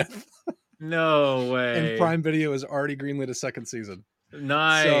Sam Smith. No way. And Prime Video has already greenlit a second season.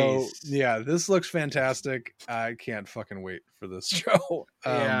 Nice. So yeah, this looks fantastic. I can't fucking wait for this show.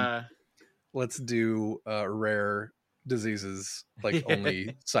 Yeah. Let's do rare diseases like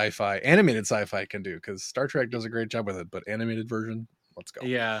only sci-fi, animated sci-fi can do, because Star Trek does a great job with it, but animated version, let's go.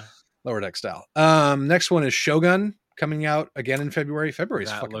 Yeah. Lower Deck style. Next one is Shogun, coming out again in February.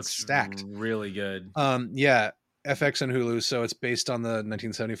 February's fucking looks stacked. Really good. Yeah, FX and Hulu, so it's based on the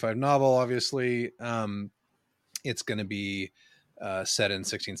 1975 novel, obviously. It's going to be set in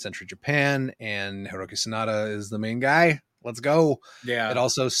 16th century Japan, and Hiroki Sanada is the main guy. Let's go. Yeah. It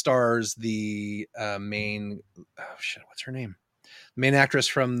also stars the main, what's her name? Main actress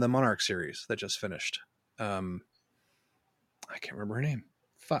from the Monarch series that just finished. I can't remember her name.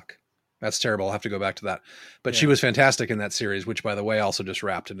 Fuck. That's terrible. I'll have to go back to that. But she was fantastic in that series, which, by the way, also just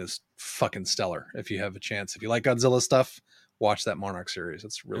wrapped and is fucking stellar. If you have a chance, if you like Godzilla stuff, watch that Monarch series.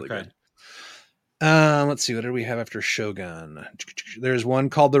 It's really good. Let's see. What did we have after Shogun? There's one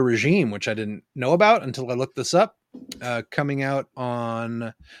called The Regime, which I didn't know about until I looked this up. Coming out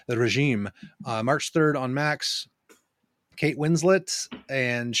on The Regime, March 3rd on Max. Kate Winslet,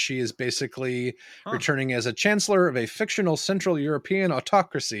 and she is basically returning as a chancellor of a fictional Central European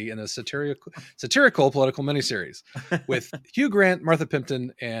autocracy in a satirical political miniseries with Hugh Grant, Martha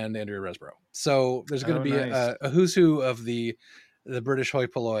Plimpton, and Andrea Riseborough. So there's going to be a who's who of the British hoi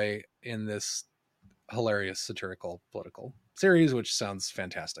polloi in this hilarious satirical political series, which sounds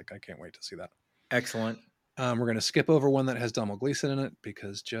fantastic. I can't wait to see that. Excellent. We're going to skip over one that has Donald Gleason in it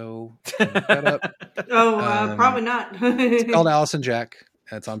because Joe can look that up. Probably not. It's called Allison Jack.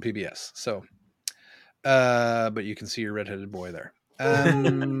 It's on PBS. So, but you can see your redheaded boy there.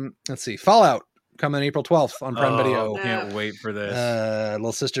 Let's see. Fallout coming April 12th on Prime Video. Can't wait for this.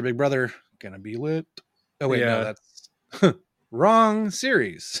 Little Sister Big Brother gonna be lit. Oh wait, no, that's wrong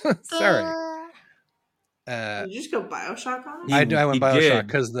series. Sorry. Did you just go BioShock on it? I went BioShock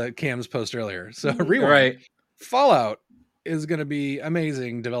because the Cam's post earlier. So rewind. Right. Fallout is going to be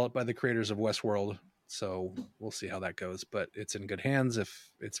amazing, developed by the creators of Westworld. So we'll see how that goes, but it's in good hands if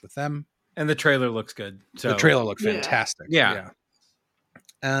it's with them. And the trailer looks good. So the trailer looked fantastic. Yeah.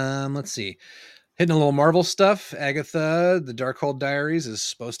 Let's see. Hitting a little Marvel stuff. Agatha, the Darkhold Diaries is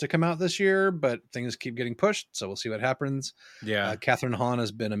supposed to come out this year, but things keep getting pushed, so we'll see what happens. Yeah. Catherine Hahn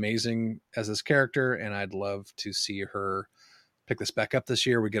has been amazing as this character, and I'd love to see her pick this back up this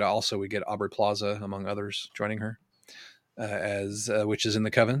year. We get Aubrey Plaza, among others, joining her as Witches in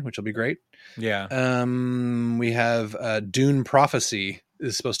the Coven, which will be great. Yeah. We have Dune Prophecy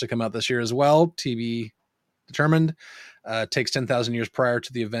is supposed to come out this year as well. TV determined. Takes 10,000 years prior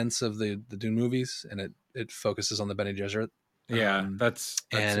to the events of the Dune movies, and it focuses on the Bene Gesserit. Yeah, that's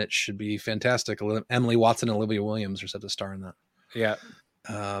and it should be fantastic. Emily Watson and Olivia Williams are set to star in that. Yeah.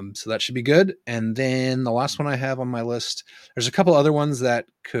 So that should be good. And then the last one I have on my list, there's a couple other ones that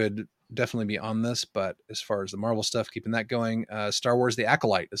could definitely be on this, but as far as the Marvel stuff, keeping that going, Star Wars The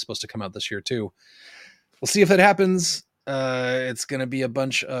Acolyte is supposed to come out this year too. We'll see if that happens. It's going to be a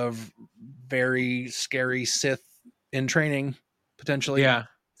bunch of very scary Sith in training, potentially. Yeah.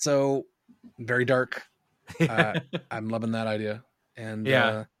 So very dark. I'm loving that idea. And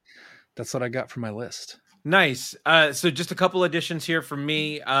that's what I got for my list. Nice. So just a couple additions here from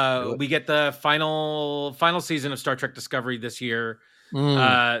me. We get the final season of Star Trek Discovery this year.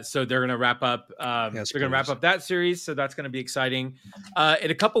 So they're going to wrap up. They're going to wrap up that series. So that's going to be exciting. In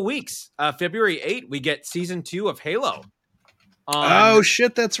a couple weeks, February 8th, we get season 2 of Halo. Oh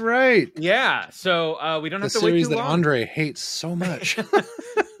shit, that's right. Yeah. So we don't have to wait too long. The series that Andre hates so much.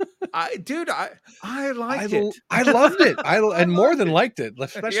 I liked it. I loved it. I more than liked it.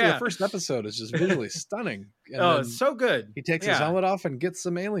 Especially the first episode is just visually stunning. And it's so good. He takes his helmet off and gets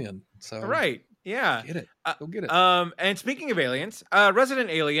some alien. So right. Yeah. Get it. Go get it. And speaking of aliens, Resident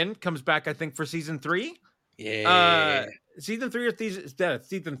Alien comes back, I think, for season 3. Yeah. Season 3 or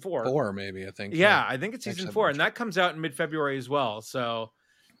season 4? 4, maybe, I think. Yeah, I think it's season 4, and that comes out in mid-February as well. So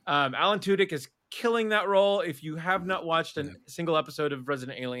Alan Tudyk is killing that role. If you have not watched a single episode of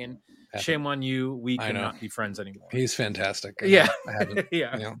Resident Alien, shame on you. We cannot be friends anymore. He's fantastic. Yeah. I haven't.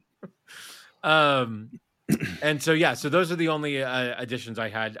 Yeah. And so yeah, so those are the only additions I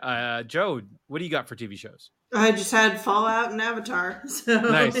had. Joe, what do you got for TV shows? I just had Fallout and Avatar. So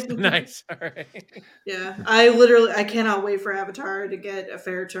Nice. All right. yeah, I cannot wait for Avatar to get a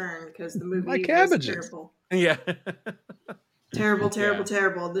fair turn because the movie was cabbages. terrible. Yeah. Terrible.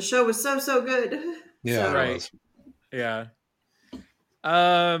 Yeah. The show was so good. Yeah, So, Right. Yeah.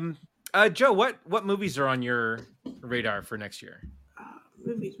 Joe, what movies are on your radar for next year?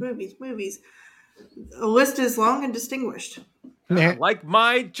 movies. The list is long and distinguished. Like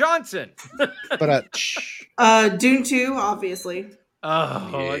my Johnson. But Dune 2, obviously. Oh,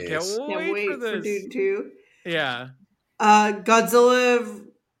 I Yes. can't wait for this. Dune 2. Yeah. Godzilla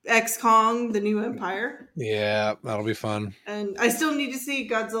X Kong, The New Empire. Yeah, that'll be fun. And I still need to see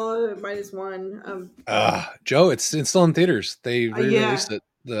Godzilla -1. Joe, it's still in theaters. They re-released yeah. it.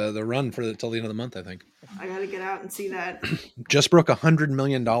 The run for till the end of the month, I think. I gotta get out and see that. Just broke $100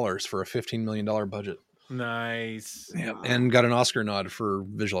 million for a $15 million budget. Nice. Yeah, and got an Oscar nod for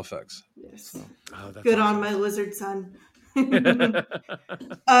visual effects. Yes. Oh, that's Good awesome. on my lizard son.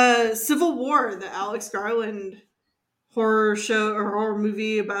 Civil War, the Alex Garland horror show or horror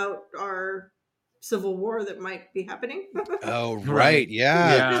movie about our Civil War that might be happening. Oh, right.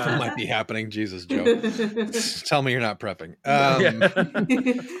 Yeah. Yeah. That might be happening. Jesus, Joe. Tell me you're not prepping.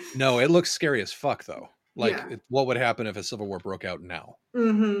 No, it looks scary as fuck, though. Like, Yeah. what would happen if a Civil War broke out now?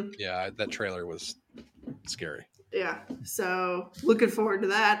 Mm-hmm. Yeah, that trailer was scary. Yeah, so looking forward to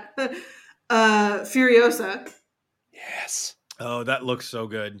that. Furiosa. Yes. Oh, that looks so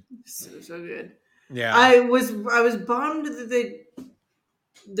good. So good. Yeah. I was bummed that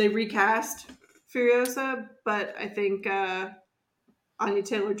they recast Furiosa, but I think Anya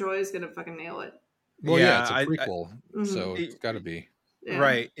Taylor-Joy is gonna fucking nail it. Well, yeah, it's a I- prequel, so Mhm. it's got to be. Yeah.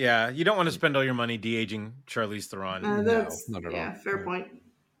 Right. Yeah. You don't want to spend all your money de-aging Charlize Theron. That's not at all. fair point.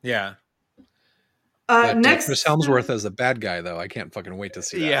 Yeah. But, Next, Chris Helmsworth as the bad guy, though, I can't fucking wait to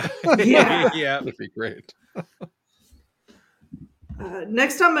see Yeah. that. Yeah. Yeah. That'd be great.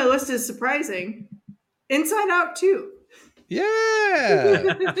 next on my list is surprising. Inside Out 2. Yeah. They're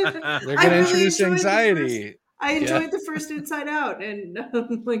I going to really introduce enjoyed anxiety. I enjoyed the first Inside Out, and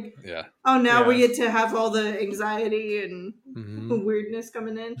like, Yeah. oh, now Yeah. we get to have all the anxiety and Mhm. weirdness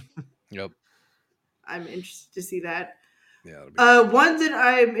coming in. Yep. I'm interested to see that. Yeah. That'll be One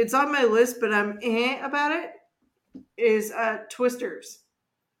that it's on my list, but I'm about it, is Twisters.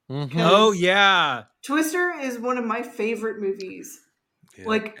 Mhm. Oh yeah. Twister is one of my favorite movies. Yeah.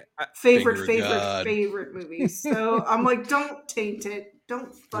 Like, Finger God. favorite movies. So I'm like, don't taint it.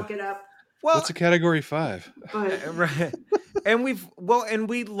 Don't fuck it up. Well, What's a category 5? But right. And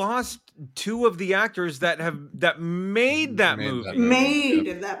we lost two of the actors that made that Made movie. that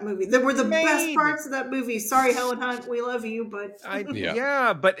made that movie. They were the best Made. parts of that movie. Sorry, Helen Hunt, we love you, but Yeah.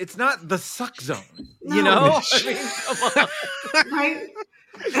 Yeah, but it's not the suck zone. You No. know? I mean, come on. right?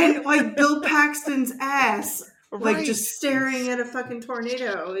 And like Bill Paxton's ass, like Right. just staring at a fucking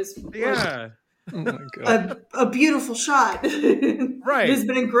tornado is like, Yeah. Oh my God. a beautiful shot. Right. It has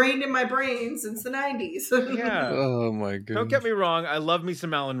been ingrained in my brain since the 90s. Yeah. Oh my goodness. Don't get me wrong, I love me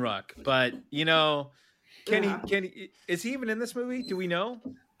some Alan Ruck, but you know, Yeah. is he even in this movie? Do we know?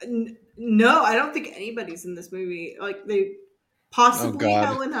 No, I don't think anybody's in this movie. Like they possibly God.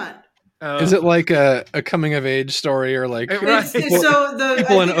 Helen Hunt. Is it like a coming of age story or like Right. So the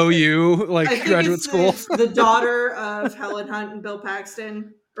people I in think OU, like I think graduate it's school? the daughter of Helen Hunt and Bill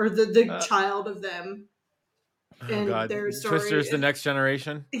Paxton, or the child of them. Oh God, their story. Twister's the next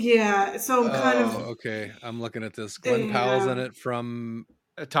generation. Yeah, so I'm kind of Okay. I'm looking at this. Glenn Powell's in it from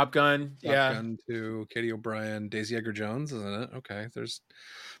Top Gun. Top Yeah. Gun to Katie O'Brien, Daisy Edgar Jones, isn't it? Okay. There's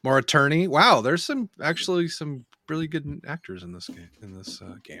more attorney. Wow, there's some really good actors in this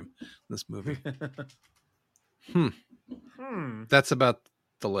game, this movie. That's about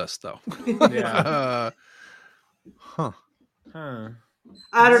the list, though. Yeah. Huh. Huh.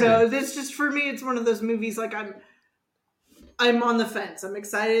 I don't know. This just for me, it's one of those movies. Like I'm on the fence. I'm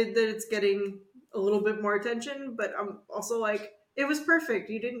excited that it's getting a little bit more attention, but I'm also like, it was perfect.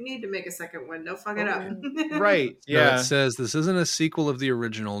 You didn't need to make a second one. No, fuck it up. Right. Yeah. Yeah. It says this isn't a sequel of the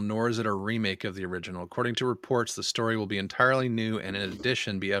original, nor is it a remake of the original. According to reports, the story will be entirely new and, in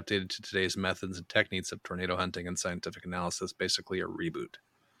addition, be updated to today's methods and techniques of tornado hunting and scientific analysis. Basically, a reboot.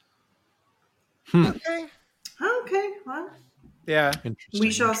 Okay. Okay, well, Yeah. Interesting.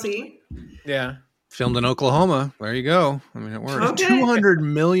 we shall see. Yeah. Filmed in Oklahoma. There you go. I mean, it works. Okay. $200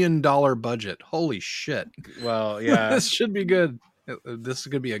 million budget. Holy shit. Well, yeah. This should be good. This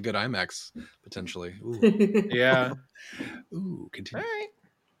could be a good IMAX, potentially. Ooh. Yeah. Ooh, All continue.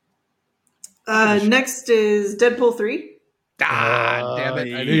 right. Next is Deadpool 3. Ah, damn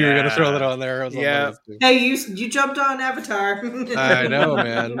it! I knew you were going to throw that Yeah. on there. I was on my Yeah. list too. Hey, you jumped on Avatar. I know,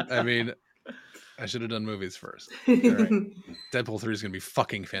 man. I mean, I should have done movies first. Right. Deadpool 3 is going to be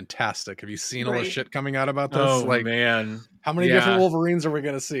fucking fantastic. Have you seen all the Right. shit coming out about this? Oh Like, man. how many Yeah. different Wolverines are we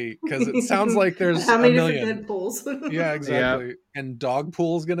going to see? Because it sounds like there's How a many million. different Deadpools? Yeah, exactly. And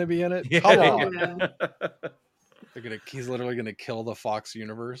Dogpool's going to be in it. Yeah. Come on. Yeah. He's literally going to kill the Fox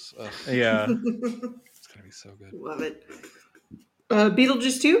universe. Ugh, Yeah. it's going to be so good. Love it.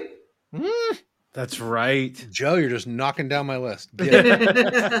 Beetlejuice 2? That's right. Joe, you're just knocking down my list. Get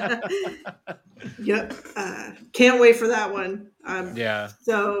it. Yep. Can't wait for that one. I'm Yeah.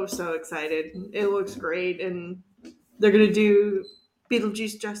 so excited. It looks great, and they're gonna do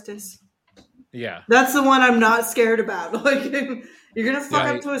Beetlejuice justice. Yeah. That's the one I'm not scared about. Like, you're gonna fuck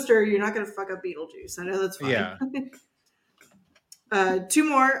Right. up Twister, you're not gonna fuck up Beetlejuice. I know that's fine. Yeah. Two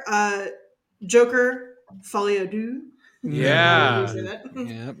more. Joker Folie à Deux. Yeah. Say that.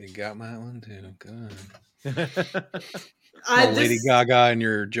 Yep, you got my one too. Good. Lady Gaga and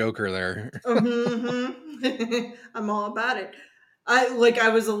your Joker there. I'm all about it. I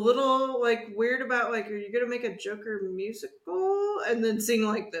was a little weird about are you gonna make a Joker musical? And then seeing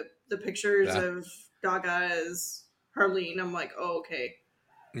the pictures of Gaga as Harleen, I'm like, oh, okay.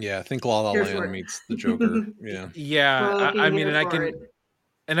 Yeah, I think La La Here's Land meets the Joker. Yeah. Yeah. Well, I mean, here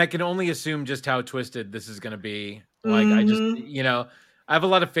and I can only assume just how twisted this is going to be. I have a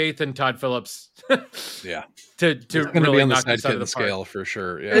lot of faith in Todd Phillips. Yeah. To going to be on the sidekick scale for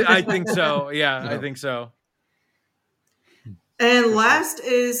sure. Yeah. I think so. Yeah, I think so. And last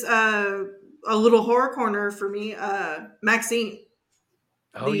is a little horror corner for me. Maxine.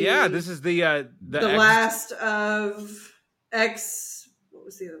 Oh yeah, this is the last of X. What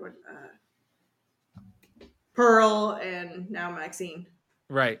was the other one? Pearl and now Maxine.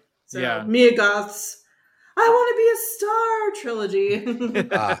 Right. So yeah. Mia Goth's "I Want to Be a Star" trilogy.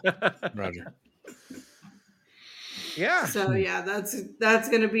 Roger. Yeah. So yeah, that's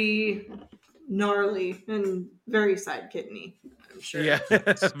gonna be gnarly and very side kitteny, I'm sure. Yeah,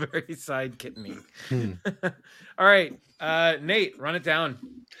 very side kitteny. All right, Nate, run it down.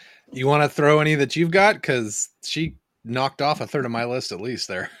 You want to throw any that you've got? Because she knocked off a third of my list at least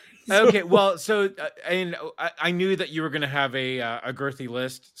there. Okay, well, so I knew that you were going to have a girthy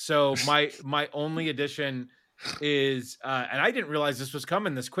list. So my only addition is, and I didn't realize this was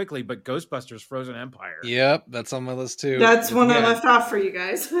coming this quickly, but Ghostbusters: Frozen Empire. Yep, that's on my list too. That's one I left off for you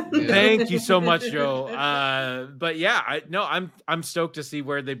guys. Thank you so much, Joe. But yeah, I'm stoked to see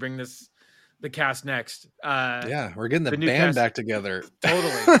where they bring the cast next. Yeah, we're getting the band cast back together.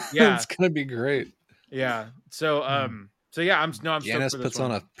 Totally. Yeah, it's gonna be great. Yeah. So yeah, I'm Janice stoked for this puts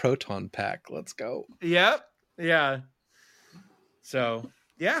one. on a proton pack. Let's go. Yep. Yeah. So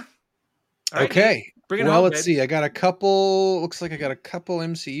yeah. All right, okay. bring it well, home, let's babe. see. I got a couple. Looks like I got a couple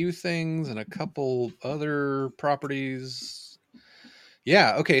MCU things and a couple other properties.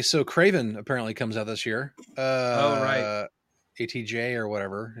 Yeah. Okay. So Craven apparently comes out this year. Right. ATJ or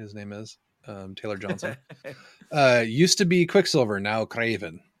whatever his name is. Taylor Johnson. Used to be Quicksilver. Now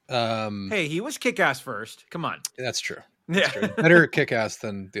Craven. Hey, he was Kick-Ass first. Come on. That's true. Yeah. True. Better Kick-Ass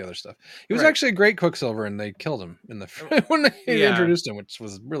than the other stuff. He was actually a great Quicksilver, and they killed him in the when they introduced him, which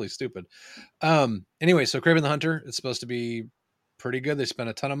was really stupid. Anyway, so Kraven the Hunter, it's supposed to be pretty good. They spent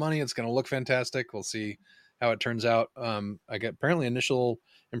a ton of money. It's going to look fantastic. We'll see how it turns out. I get apparently initial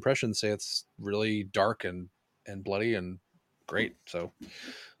impressions say it's really dark and bloody and great. So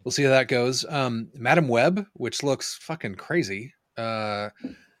we'll see how that goes. Madam Web, which looks fucking crazy.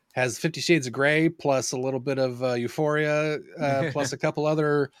 Has 50 Shades of Grey plus a little bit of Euphoria, plus a couple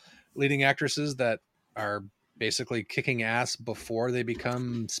other leading actresses that are basically kicking ass before they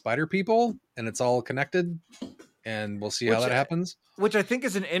become spider people, and it's all connected, and we'll see how that happens. Which I think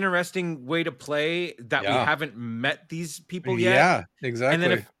is an interesting way to play that we haven't met these people yet. Yeah,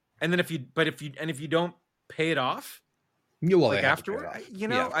 exactly. And then if you don't pay it off, afterward, I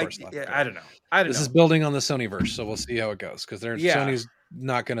don't know. This is building on the Sonyverse, so we'll see how it goes, because Sony's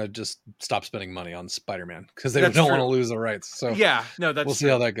not going to just stop spending money on Spider-Man because they don't want to lose the rights. So we'll see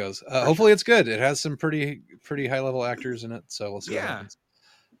how that goes. Hopefully it's good. It has some pretty high level actors in it, so we'll see what happens.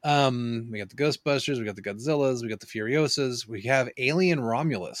 We got the Ghostbusters, we got the Godzillas, we got the Furiosas, we have Alien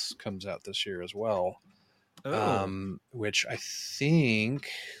Romulus comes out this year as well. Which I think,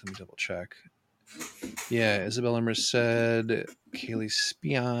 let me double check. Yeah, Isabella Merced, Kaylee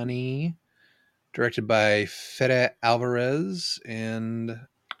Spiani, directed by Fede Alvarez, and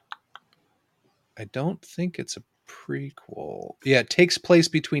I don't think it's a prequel. Yeah, it takes place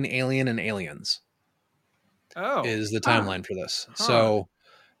between Alien and Aliens. Is the timeline for this. So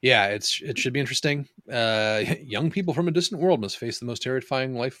Yeah, it should be interesting. Young people from a distant world must face the most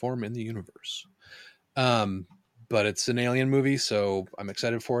terrifying life form in the universe. But it's an alien movie, so I'm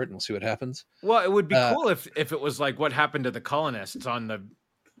excited for it, and we'll see what happens. Well, it would be cool if it was like what happened to the colonists on the,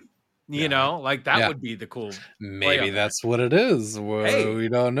 like that would be the cool. Maybe that's what it is. Well, we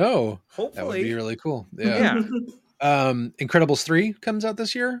don't know. Hopefully, that would be really cool. Yeah. Incredibles 3 comes out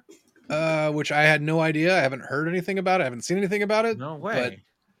this year, which I had no idea. I haven't heard anything about it. I haven't seen anything about it. No way. But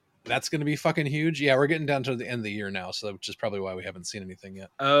that's going to be fucking huge. Yeah, we're getting down to the end of the year now, so which is probably why we haven't seen anything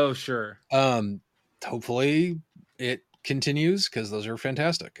yet. Oh, sure. Hopefully it continues because those are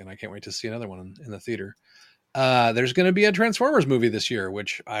fantastic, and I can't wait to see another one in the theater. There's going to be a Transformers movie this year,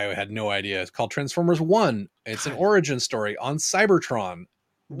 which I had no idea. It's called Transformers 1. It's an origin story on Cybertron.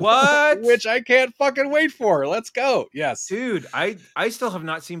 What? Which I can't fucking wait for. Let's go. Yes. Dude, I still have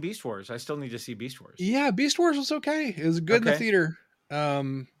not seen Beast Wars. I still need to see Beast Wars. Yeah, Beast Wars was okay. It was good in the theater.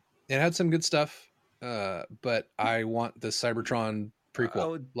 It had some good stuff. But I want the Cybertron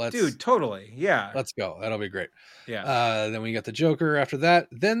prequel. Dude, totally. Yeah. Let's go. That'll be great. Yeah. Then we got the Joker after that.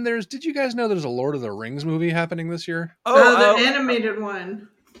 Then did you guys know there's a Lord of the Rings movie happening this year? Oh, the animated one.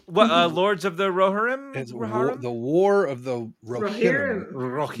 What, Lords of the Rohirrim? It's the War of the Rohirrim.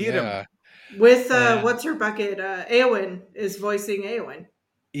 Rohirrim. Yeah. With, what's her bucket? Eowyn is voicing Eowyn.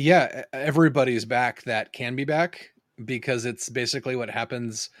 Yeah, everybody's back that can be back because it's basically what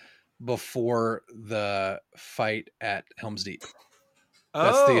happens before the fight at Helm's Deep.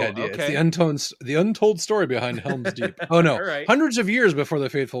 That's the idea. Okay. It's the untold story behind Helm's Deep. Oh no, right. Hundreds of years before the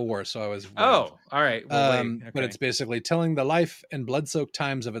Fateful War. So I was. All right. Well, okay. But it's basically telling the life and blood-soaked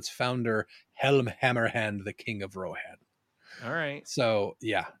times of its founder, Helm Hammerhand, the King of Rohan. All right. So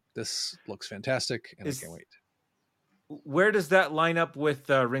yeah, this looks fantastic, and I can't wait. Where does that line up with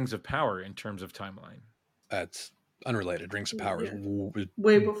Rings of Power in terms of timeline? It's unrelated. Rings of Power is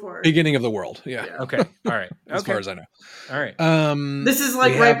way before beginning of the world. Yeah. Okay. All right. As far as I know. All right. This is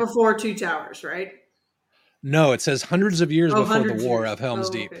like right before Two Towers, right? No, it says hundreds of years before the War of Helm's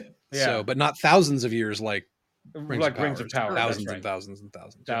Deep. Okay. Yeah. So, but not thousands of years like Rings of Power. Thousands and thousands and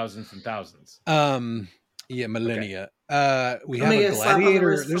thousands. Thousands and thousands. Yeah, millennia. Okay. We have a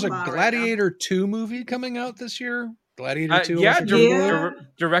Gladiator. There's a Gladiator 2 movie coming out this year. Gladiator 2.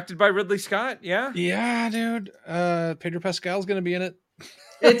 Directed by Ridley Scott. Yeah. Yeah, dude. Pedro Pascal's going to be in it.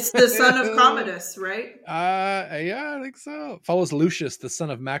 It's the son of Commodus, right? Yeah, I think so. Follows Lucius, the son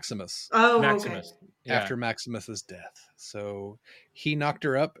of Maximus. Oh, Maximus. Okay. Yeah. After Maximus's death. So he knocked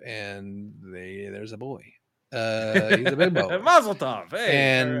her up and there's a boy. He's a big boy. Mazel tov. Hey,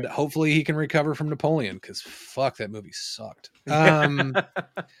 and hopefully he can recover from Napoleon because fuck, that movie sucked. I'm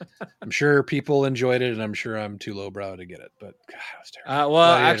sure people enjoyed it, and I'm sure I'm too lowbrow to get it, but God, it was terrible.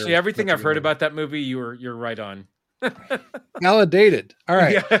 Well, actually, everything I've heard about that movie, you're right on. Validated. All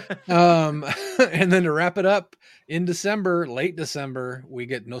right. Yeah. And then to wrap it up, in December, late December, we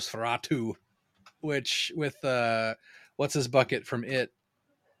get Nosferatu, which with what's his bucket from It?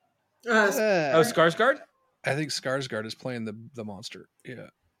 Skarsgård? I think Skarsgård is playing the monster. Yeah.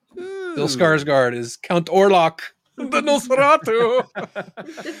 Bill Skarsgård is Count Orlok, the Nosferatu,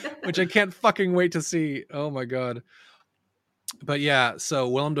 which I can't fucking wait to see. Oh my God. But yeah, so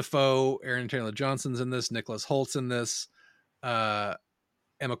Willem Dafoe, Aaron Taylor Johnson's in this, Nicholas Holt's in this, Emma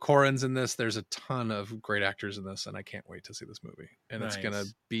Corrin's in this. There's a ton of great actors in this, and I can't wait to see this movie. And It's gonna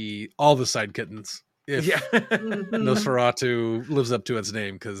be all the side kittens. If Nosferatu lives up to its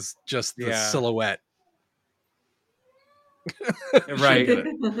name, because just the silhouette. Right.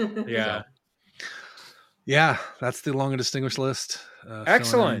 Yeah. Yeah, that's the long and distinguished list.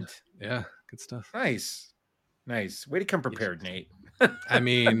 Excellent. Yeah, good stuff. Nice. Way to come prepared, Nate. I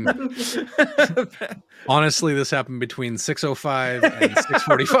mean, honestly, this happened between 6:05 and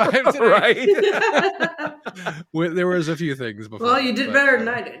 6:45 today. Right. There was a few things before. Well, you did better than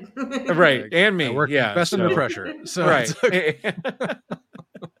I did. Right, and me. I worked best under pressure. So right.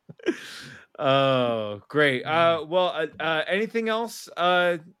 Oh, great. Well, anything else?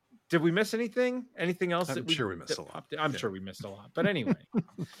 Did we miss anything? Anything else? I'm sure we missed a lot. I'm sure we missed a lot. But anyway.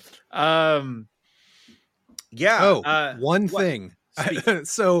 Yeah. One thing.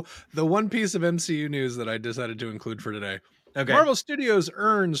 So the one piece of MCU news that I decided to include for today. Okay. Marvel Studios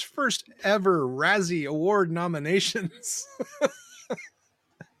earns first ever Razzie Award nominations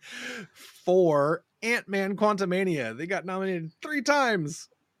for Ant-Man Quantumania. They got nominated 3 times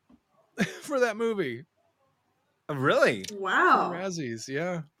for that movie. Really? Wow. Razzies,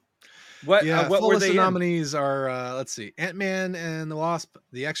 yeah. What were the they nominees are, let's see, Ant-Man and the Wasp,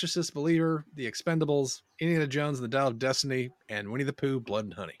 The Exorcist Believer, The Expendables, Indiana Jones and the Dial of Destiny, and Winnie the Pooh, Blood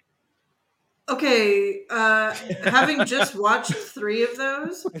and Honey. Okay, having just watched 3 of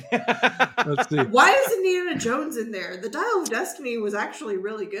those, Let's see. why is Indiana Jones in there? The Dial of Destiny was actually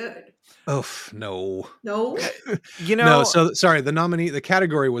really good. Oh, no. No? You know, No, so sorry. The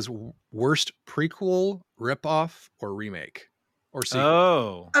category was worst prequel, ripoff, or remake, or sequel.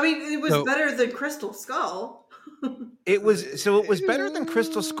 oh, I mean, it was So- better than Crystal Skull. it was better than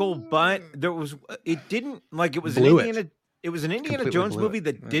Crystal Skull, but it didn't like it was Blew an it. Indiana. It was an Indiana Completely Jones blew movie it.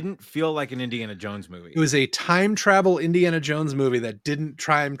 that Yeah. didn't feel like an Indiana Jones movie. It was a time travel Indiana Jones movie that didn't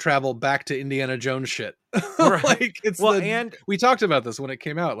time travel back to Indiana Jones shit. Right. Like it's well, and we talked about this when it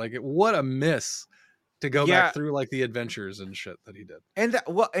came out. Like, what a miss to go Yeah. back through like the adventures and shit that he did. and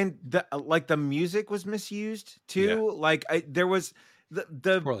the music was misused too. Yeah. Like there was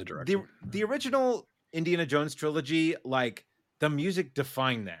the Poorly directed. the original Indiana Jones trilogy. Like the music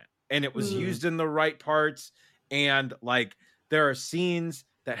defined that, and it was Mm. used in the right parts. And like there are scenes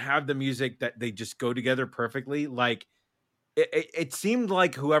that have the music that they just go together perfectly. Like it seemed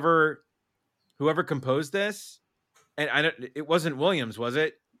like whoever composed this, and it wasn't Williams, was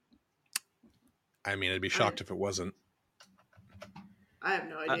it? I mean, I'd be shocked if it wasn't. I have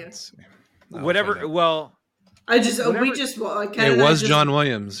no idea. Let's see. I'll Whatever. find out. Well, We just, It was John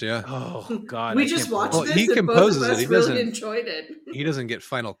Williams. Yeah. oh god, We I just can't watched believe- Well, this he and both composes of it. us He really doesn't- enjoyed it. He doesn't get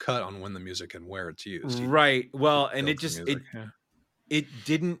final cut on when the music and where it's used. He Right. Well, and it builds the just music. Yeah. it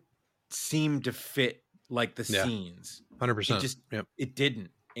didn't seem to fit like the Yeah. scenes. 100%. It just Yep. it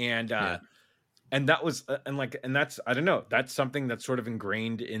didn't. And Yeah. and that was and that's I don't know, that's something that's sort of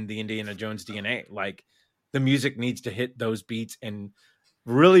ingrained in the Indiana Jones DNA. Like the music needs to hit those beats and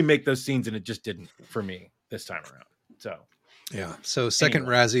really make those scenes, and it just didn't for me this time around. So Yeah. So second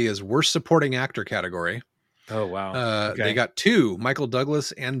Anyway. Razzie is worst supporting actor category. oh wow. They Okay. got 2, Michael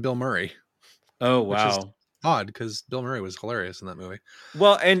Douglas and Bill Murray. Oh which is- wow. Odd because Bill Murray was hilarious in that movie.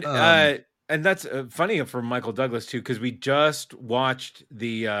 Well, Um, and that's funny for Michael Douglas too, because we just watched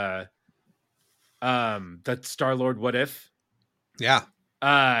the Star-Lord What If. Yeah.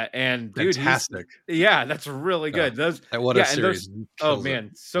 And dude, Fantastic. yeah, that's really Yeah. good. Those That What yeah, If and series. oh kills it.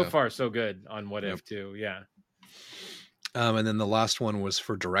 man, so Yeah. far so good on What Yep. If too. Yeah. And then the last one was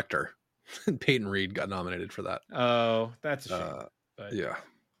for director. Peyton Reed got nominated for that. Oh, that's a shame. But Yeah.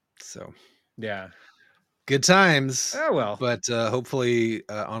 So yeah. good times. Oh well. But hopefully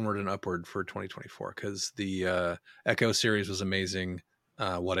onward and upward for 2024 because the Echo series was amazing.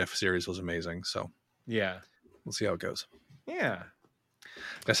 What If series was amazing. So Yeah. we'll see how it goes. Yeah.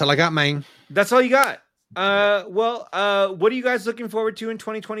 That's all I got, man. That's all you got. Well, what are you guys looking forward to in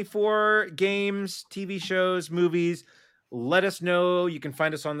 2024? Games, TV shows, movies? Let us know. You can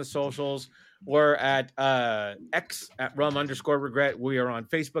find us on the socials or at X at rum_regret. We are on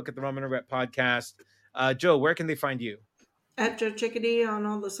Facebook at the Rum and Regret Podcast. Joe, where can they find you? At Joe Chickadee on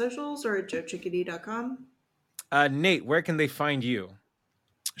all the socials or at joechickadee.com. Nate, where can they find you?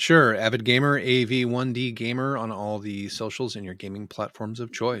 Sure. Avid Gamer, AV1D Gamer on all the socials and your gaming platforms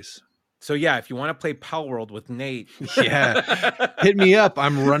of choice. So yeah, if you want to play Pal World with Nate, Yeah. Hit me up.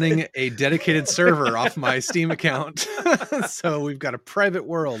 I'm running a dedicated server off my Steam account. So we've got a private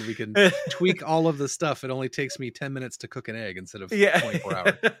world. We can tweak all of the stuff. It only takes me 10 minutes to cook an egg instead of 24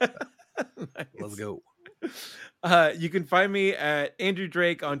 hours. Nice. Let's go. You can find me at Andrew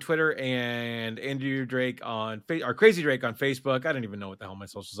Drake on Twitter and Andrew Drake on or Crazy Drake on Facebook. I don't even know what the hell my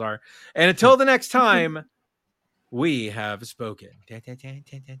socials are. And until the next time, we have spoken.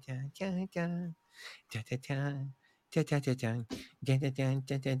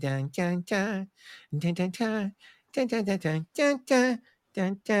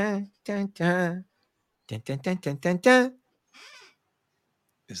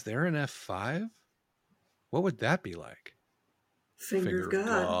 Is there an F5? What would that be like? Finger of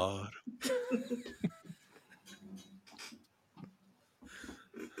God.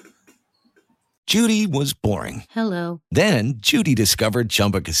 Judy was boring. Hello. Then Judy discovered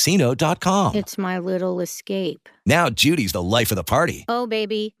ChumbaCasino.com. It's my little escape. Now Judy's the life of the party. Oh,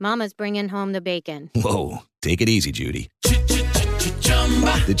 baby, mama's bringing home the bacon. Whoa, take it easy, Judy.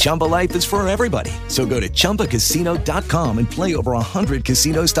 The Chumba life is for everybody. So go to ChumbaCasino.com and play over 100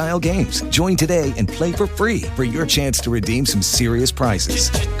 casino-style games. Join today and play for free for your chance to redeem some serious prizes.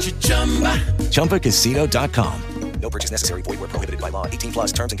 ChumbaCasino.com. No purchase necessary. Void where prohibited by law.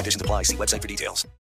 18+ terms and conditions apply. See website for details.